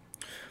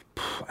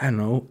 I don't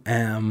know,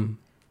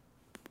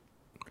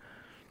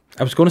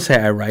 I was going to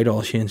say I write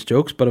all Shane's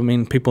jokes, but I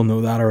mean, people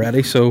know that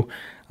already, so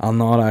I'll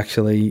not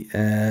actually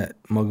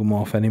mug him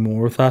off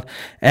anymore with that.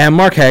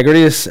 Mark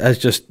Haggerty has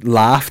just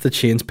laughed at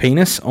Shane's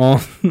penis on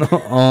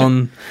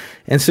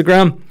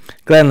Instagram.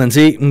 Glenn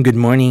Lindsay, good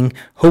morning.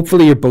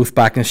 Hopefully you're both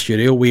back in the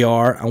studio. We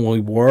are, and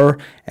we were.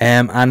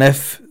 And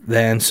if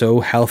then so,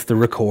 health to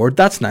record.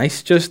 That's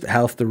nice. Just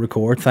health to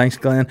record. Thanks,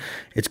 Glenn.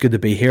 It's good to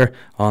be here.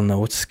 Oh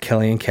no, it's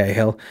Killian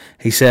Cahill.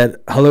 He said,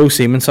 hello,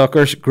 Seaman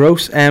Suckers.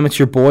 Gross. It's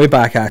your boy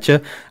back at you.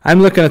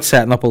 I'm looking at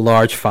setting up a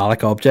large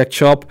phallic object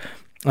shop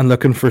and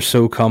looking for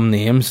so-come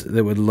names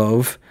that would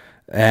love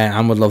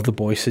and would love the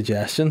boys'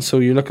 suggestions. So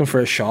you're looking for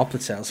a shop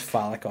that sells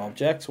phallic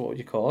objects. What would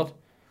you call it?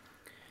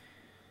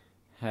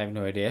 I have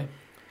no idea.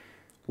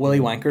 Willy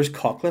Wanker's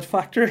Cocklet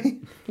Factory.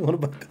 What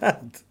about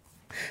that?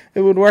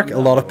 It would work. A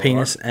lot of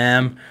penis.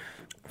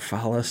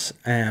 Phallus.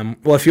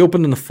 Well, if you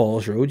opened in the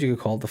Falls Road, you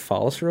could call it the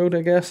Phallus Road,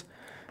 I guess.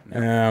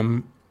 Let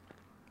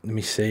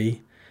me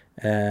see.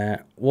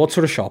 What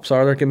sort of shops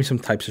are there? Give me some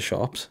types of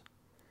shops.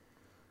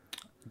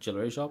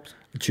 Jewelry shops.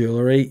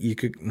 Jewelry, you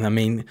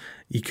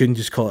couldn't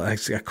just call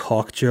it a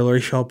cock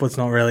jewelry shop, but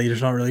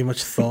there's not really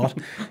much thought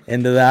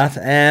into that.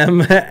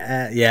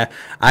 Yeah,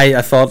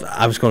 I thought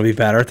I was going to be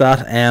better at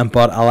that,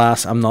 but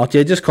alas, I'm not.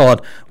 Yeah, just call it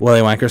Willy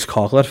Wanker's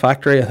Cocklet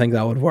Factory. I think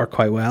that would work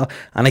quite well.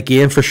 And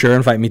again, for sure,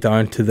 invite me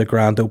down to the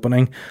grand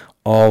opening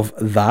of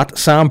that.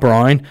 Sam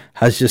Brown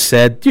has just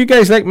said, do you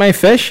guys like my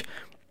fish?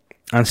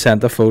 And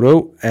sent a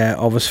photo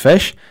of his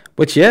fish,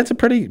 which, yeah, it's a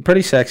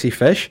pretty sexy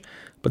fish.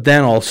 But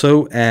then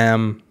also,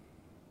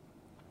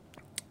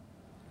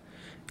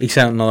 he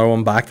sent another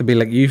one back to be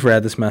like, you've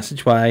read this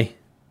message, why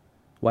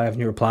haven't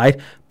you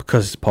replied?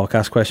 Because it's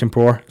podcast question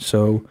poor,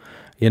 so,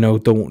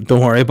 don't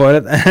worry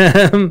about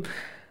it.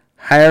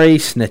 Harry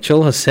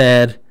Snitchell has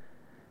said,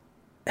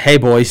 hey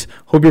boys,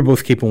 hope you're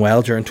both keeping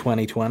well during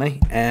 2020.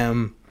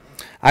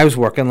 I was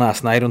working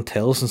last night on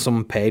tills and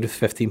someone paid with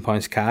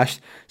 £15 cash.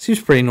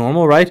 Seems pretty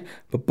normal, right?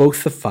 But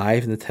both the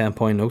 5 and the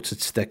 £10 notes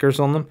had stickers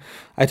on them.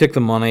 I took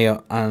the money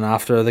and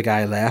after the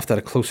guy left, I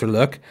had a closer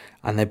look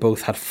and they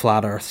both had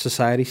Flat Earth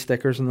Society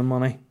stickers on the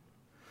money.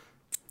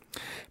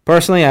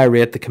 Personally, I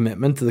rate the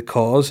commitment to the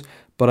cause,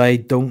 but I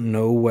don't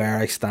know where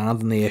I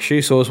stand on the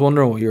issue. So I was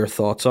wondering what your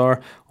thoughts are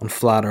on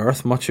Flat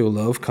Earth. Much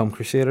love, come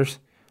Crusaders.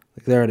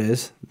 Like, there it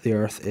is. The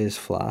Earth is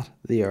flat.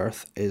 The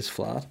Earth is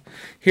flat.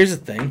 Here's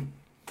the thing.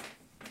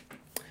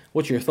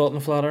 What's your thought on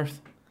the flat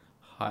Earth?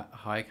 How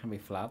can it be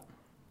flat?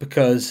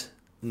 Because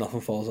nothing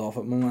falls off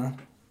it, my man.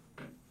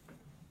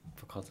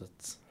 Because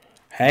it's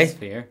Hey,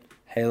 sphere.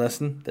 hey,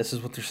 listen. This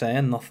is what they're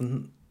saying.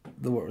 Nothing.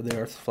 The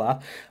Earth's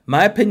flat.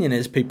 My opinion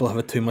is people have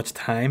had too much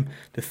time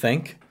to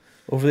think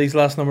over these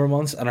last number of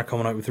months and are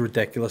coming out with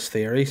ridiculous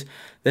theories.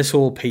 This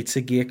whole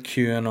Pizzagate,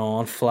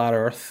 QAnon, flat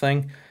Earth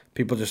thing.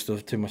 People just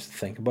have too much to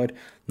think about.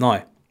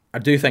 Now, I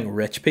do think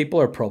rich people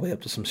are probably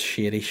up to some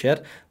shady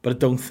shit, but I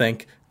don't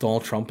think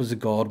Donald Trump is the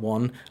God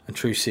one and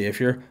true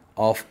saviour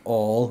of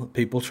all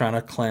people trying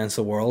to cleanse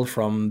the world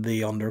from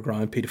the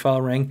underground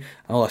paedophile ring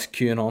and all this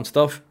QAnon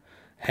stuff.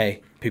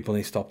 Hey, people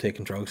need to stop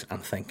taking drugs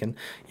and thinking.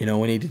 We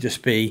need to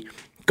just be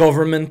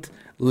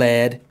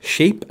government-led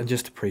sheep and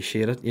just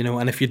appreciate it.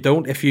 And if you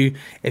don't, if you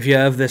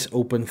have this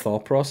open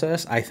thought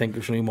process, I think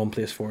there's only one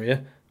place for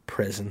you: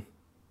 prison.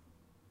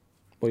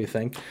 What do you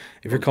think?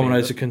 If you're coming out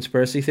as a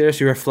conspiracy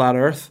theorist, you're a flat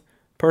Earth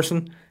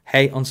person,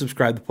 hey,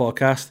 unsubscribe the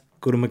podcast,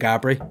 go to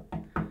McGabry,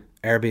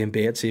 Airbnb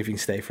it, see if you can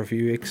stay for a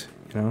few weeks,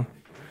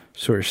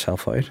 sort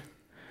yourself out.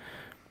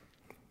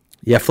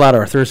 Yeah, flat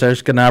Earthers,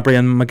 there's Ganabry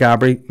and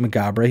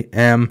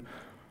McGabry.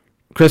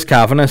 Chris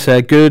Kavanagh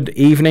said, good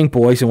evening,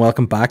 boys, and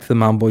welcome back to the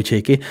Man Boy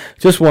Cheeky.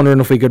 Just wondering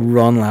if we could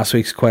run last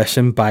week's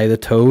question by the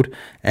toad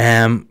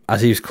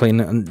as he was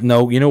cleaning.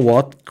 No, you know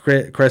what,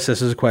 Chris,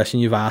 this is a question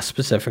you've asked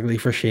specifically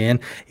for Shane.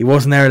 He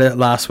wasn't there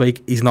last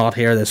week. He's not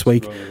here this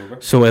week,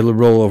 so it'll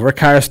roll over.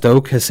 Cara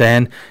Stoke has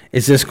said,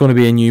 is this going to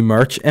be a new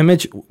merch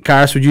image?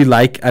 Karis, would you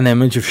like an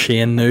image of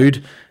Shane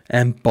nude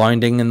and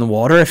bounding in the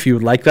water? If you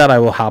would like that, I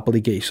will happily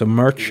get you some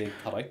merch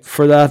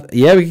for that.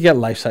 Yeah, we could get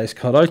life-size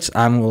cutouts,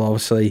 and we'll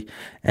obviously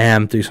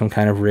do some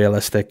kind of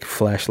realistic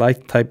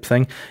fleshlight type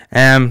thing.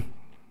 Oh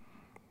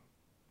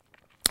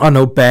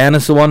no, Ben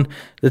is the one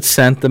that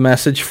sent the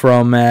message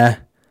from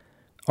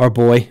our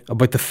boy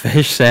about the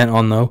fish, saying,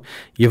 oh no,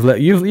 you've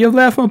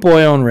left my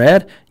boy on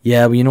red.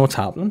 Yeah, well, you know what's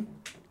happening?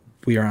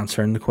 We are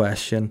answering the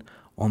question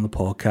on the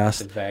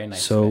podcast. It's a very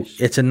nice so fish.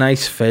 it's a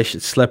nice fish.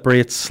 It's slippery,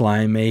 it's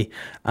slimy,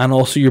 and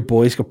also your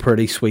boy's got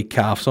pretty sweet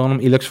calves on him.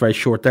 He looks very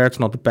short there. It's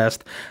not the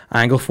best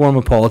angle for him.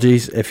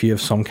 Apologies if you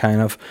have some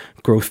kind of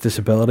growth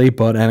disability.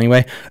 But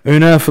anyway,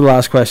 Una, for the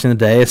last question of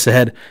the day, has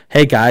said,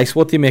 "Hey guys,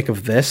 what do you make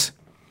of this?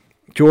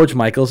 George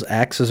Michael's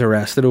ex is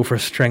arrested over a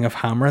string of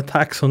hammer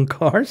attacks on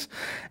cars."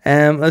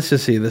 Let's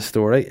just see this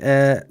story.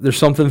 There's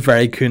something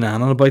very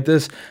Cunanan about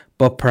this,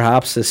 but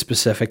perhaps this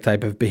specific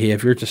type of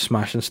behaviour, just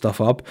smashing stuff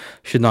up,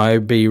 should now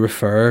be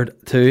referred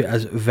to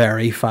as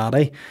very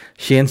fatty.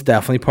 Shane's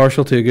definitely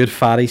partial to a good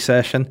fatty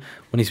session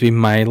when he's been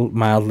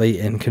mildly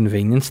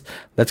inconvenienced.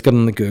 Let's get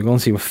on the Google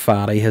and see what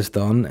fatty has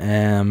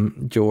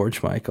done.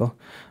 George Michael.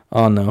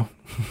 Oh no.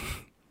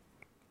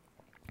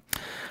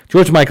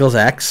 George Michael's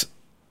ex,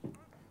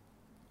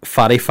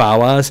 Fatty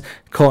Fawaz,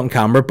 caught on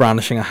camera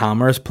brandishing a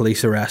hammer as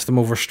police arrest him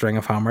over a string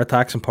of hammer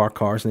attacks on parked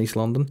cars in East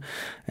London.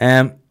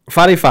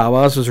 Fatty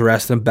Fawaz was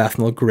arrested in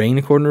Bethnal Green,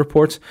 according to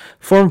reports.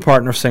 Former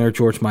partner of singer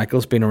George Michael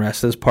has been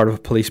arrested as part of a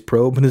police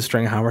probe in his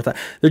string of hammer attacks.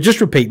 They're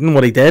just repeating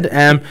what he did.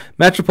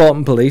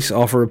 Metropolitan Police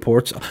offer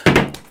reports.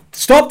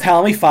 Stop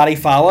telling me Fatty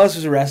Fawaz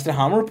was arrested in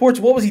hammer reports.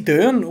 What was he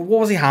doing?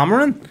 What was he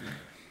hammering?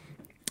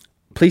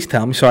 Please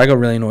tell me. Sorry, I got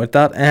really annoyed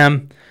at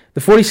that. The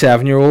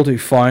 47-year-old who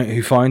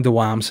found the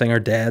Wham singer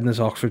dead in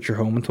his Oxfordshire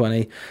home in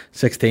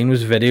 2016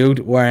 was videoed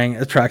wearing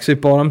a tracksuit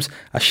bottoms,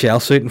 a shell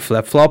suit and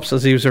flip-flops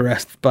as he was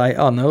arrested by...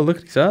 Oh no, look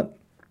at that.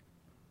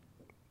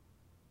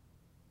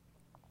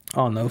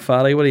 Oh no,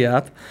 Fatty, what are you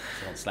at?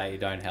 Slightly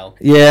downhill.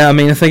 Yeah, I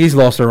mean, I think he's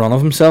lost a run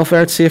of himself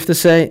there, it's safe to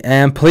say.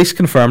 Police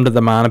confirmed that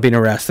the man had been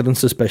arrested on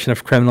suspicion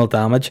of criminal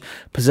damage,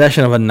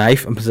 possession of a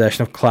knife and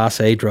possession of Class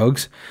A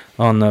drugs.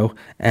 Oh no.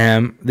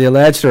 The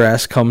alleged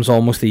arrest comes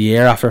almost a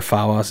year after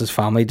Fawaz's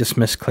family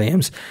dismissed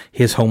claims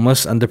he is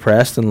homeless and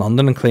depressed in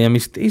London and claim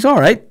he's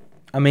alright.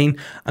 I mean,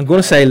 I'm going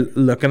to say,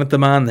 looking at the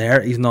man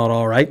there, he's not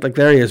alright. Like,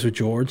 there he is with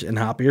George in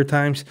happier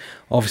times.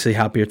 Obviously,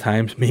 happier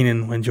times,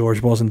 meaning when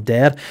George wasn't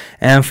dead.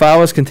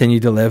 Fawaz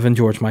continued to live in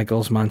George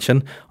Michael's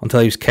mansion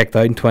until he was kicked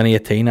out in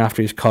 2018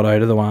 after he was cut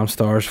out of the Wham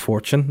star's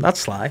fortune. That's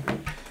sly.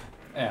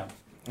 Yeah.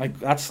 Like,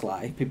 that's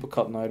sly. People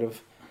cutting out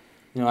of...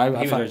 You know,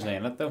 He was originally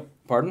in it, though.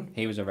 Pardon?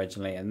 He was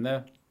originally in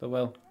the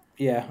will.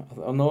 Yeah.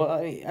 No,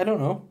 I don't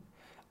know.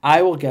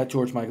 I will get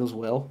George Michael's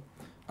will,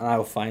 and I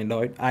will find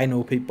out. I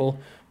know people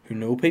who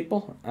know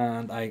people,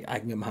 and I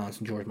can get my hands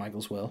on George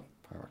Michael's will.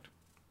 Perfect.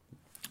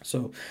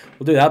 So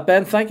we'll do that,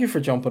 Ben. Thank you for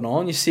jumping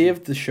on. You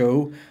saved the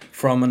show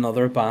from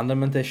another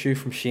abandonment issue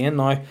from Shane.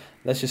 Now,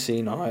 let's just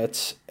see now.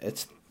 It's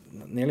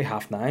nearly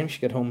 9:30. You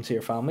should get home and see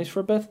your families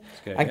for a bit.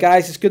 Good, And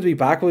guys, it's good to be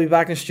back. We'll be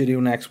back in the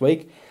studio next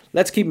week.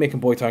 Let's keep making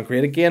Boytown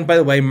great again. By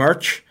the way,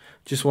 merch,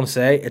 just want to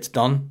say, it's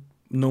done.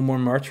 No more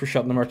merch. We're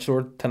shutting the merch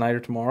store tonight or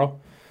tomorrow.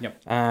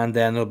 Yep. And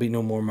then there'll be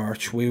no more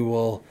merch. We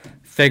will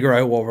figure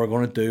out what we're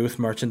going to do with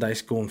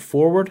merchandise going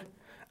forward,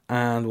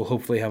 and we'll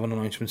hopefully have an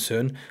announcement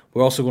soon.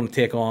 We're also going to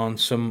take on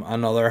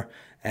another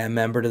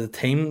member to the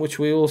team, which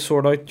we will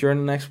sort out during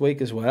the next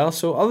week as well.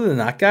 So other than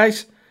that,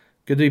 guys,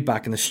 good to be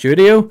back in the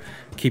studio.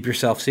 Keep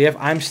yourself safe.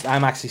 I'm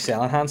actually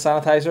selling hand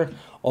sanitizer,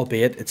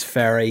 albeit it's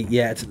very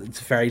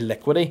very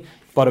liquidy.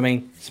 But I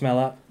mean, smell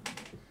that?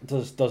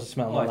 Does it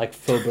smell like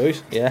full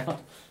booze? Yeah.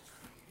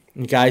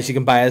 And guys, you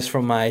can buy this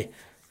from my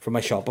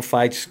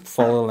Shopify. Just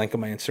follow the link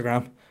on my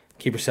Instagram.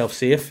 Keep yourself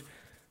safe.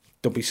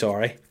 Don't be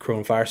sorry.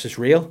 Coronavirus is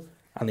real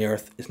and the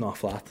earth is not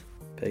flat.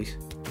 Peace.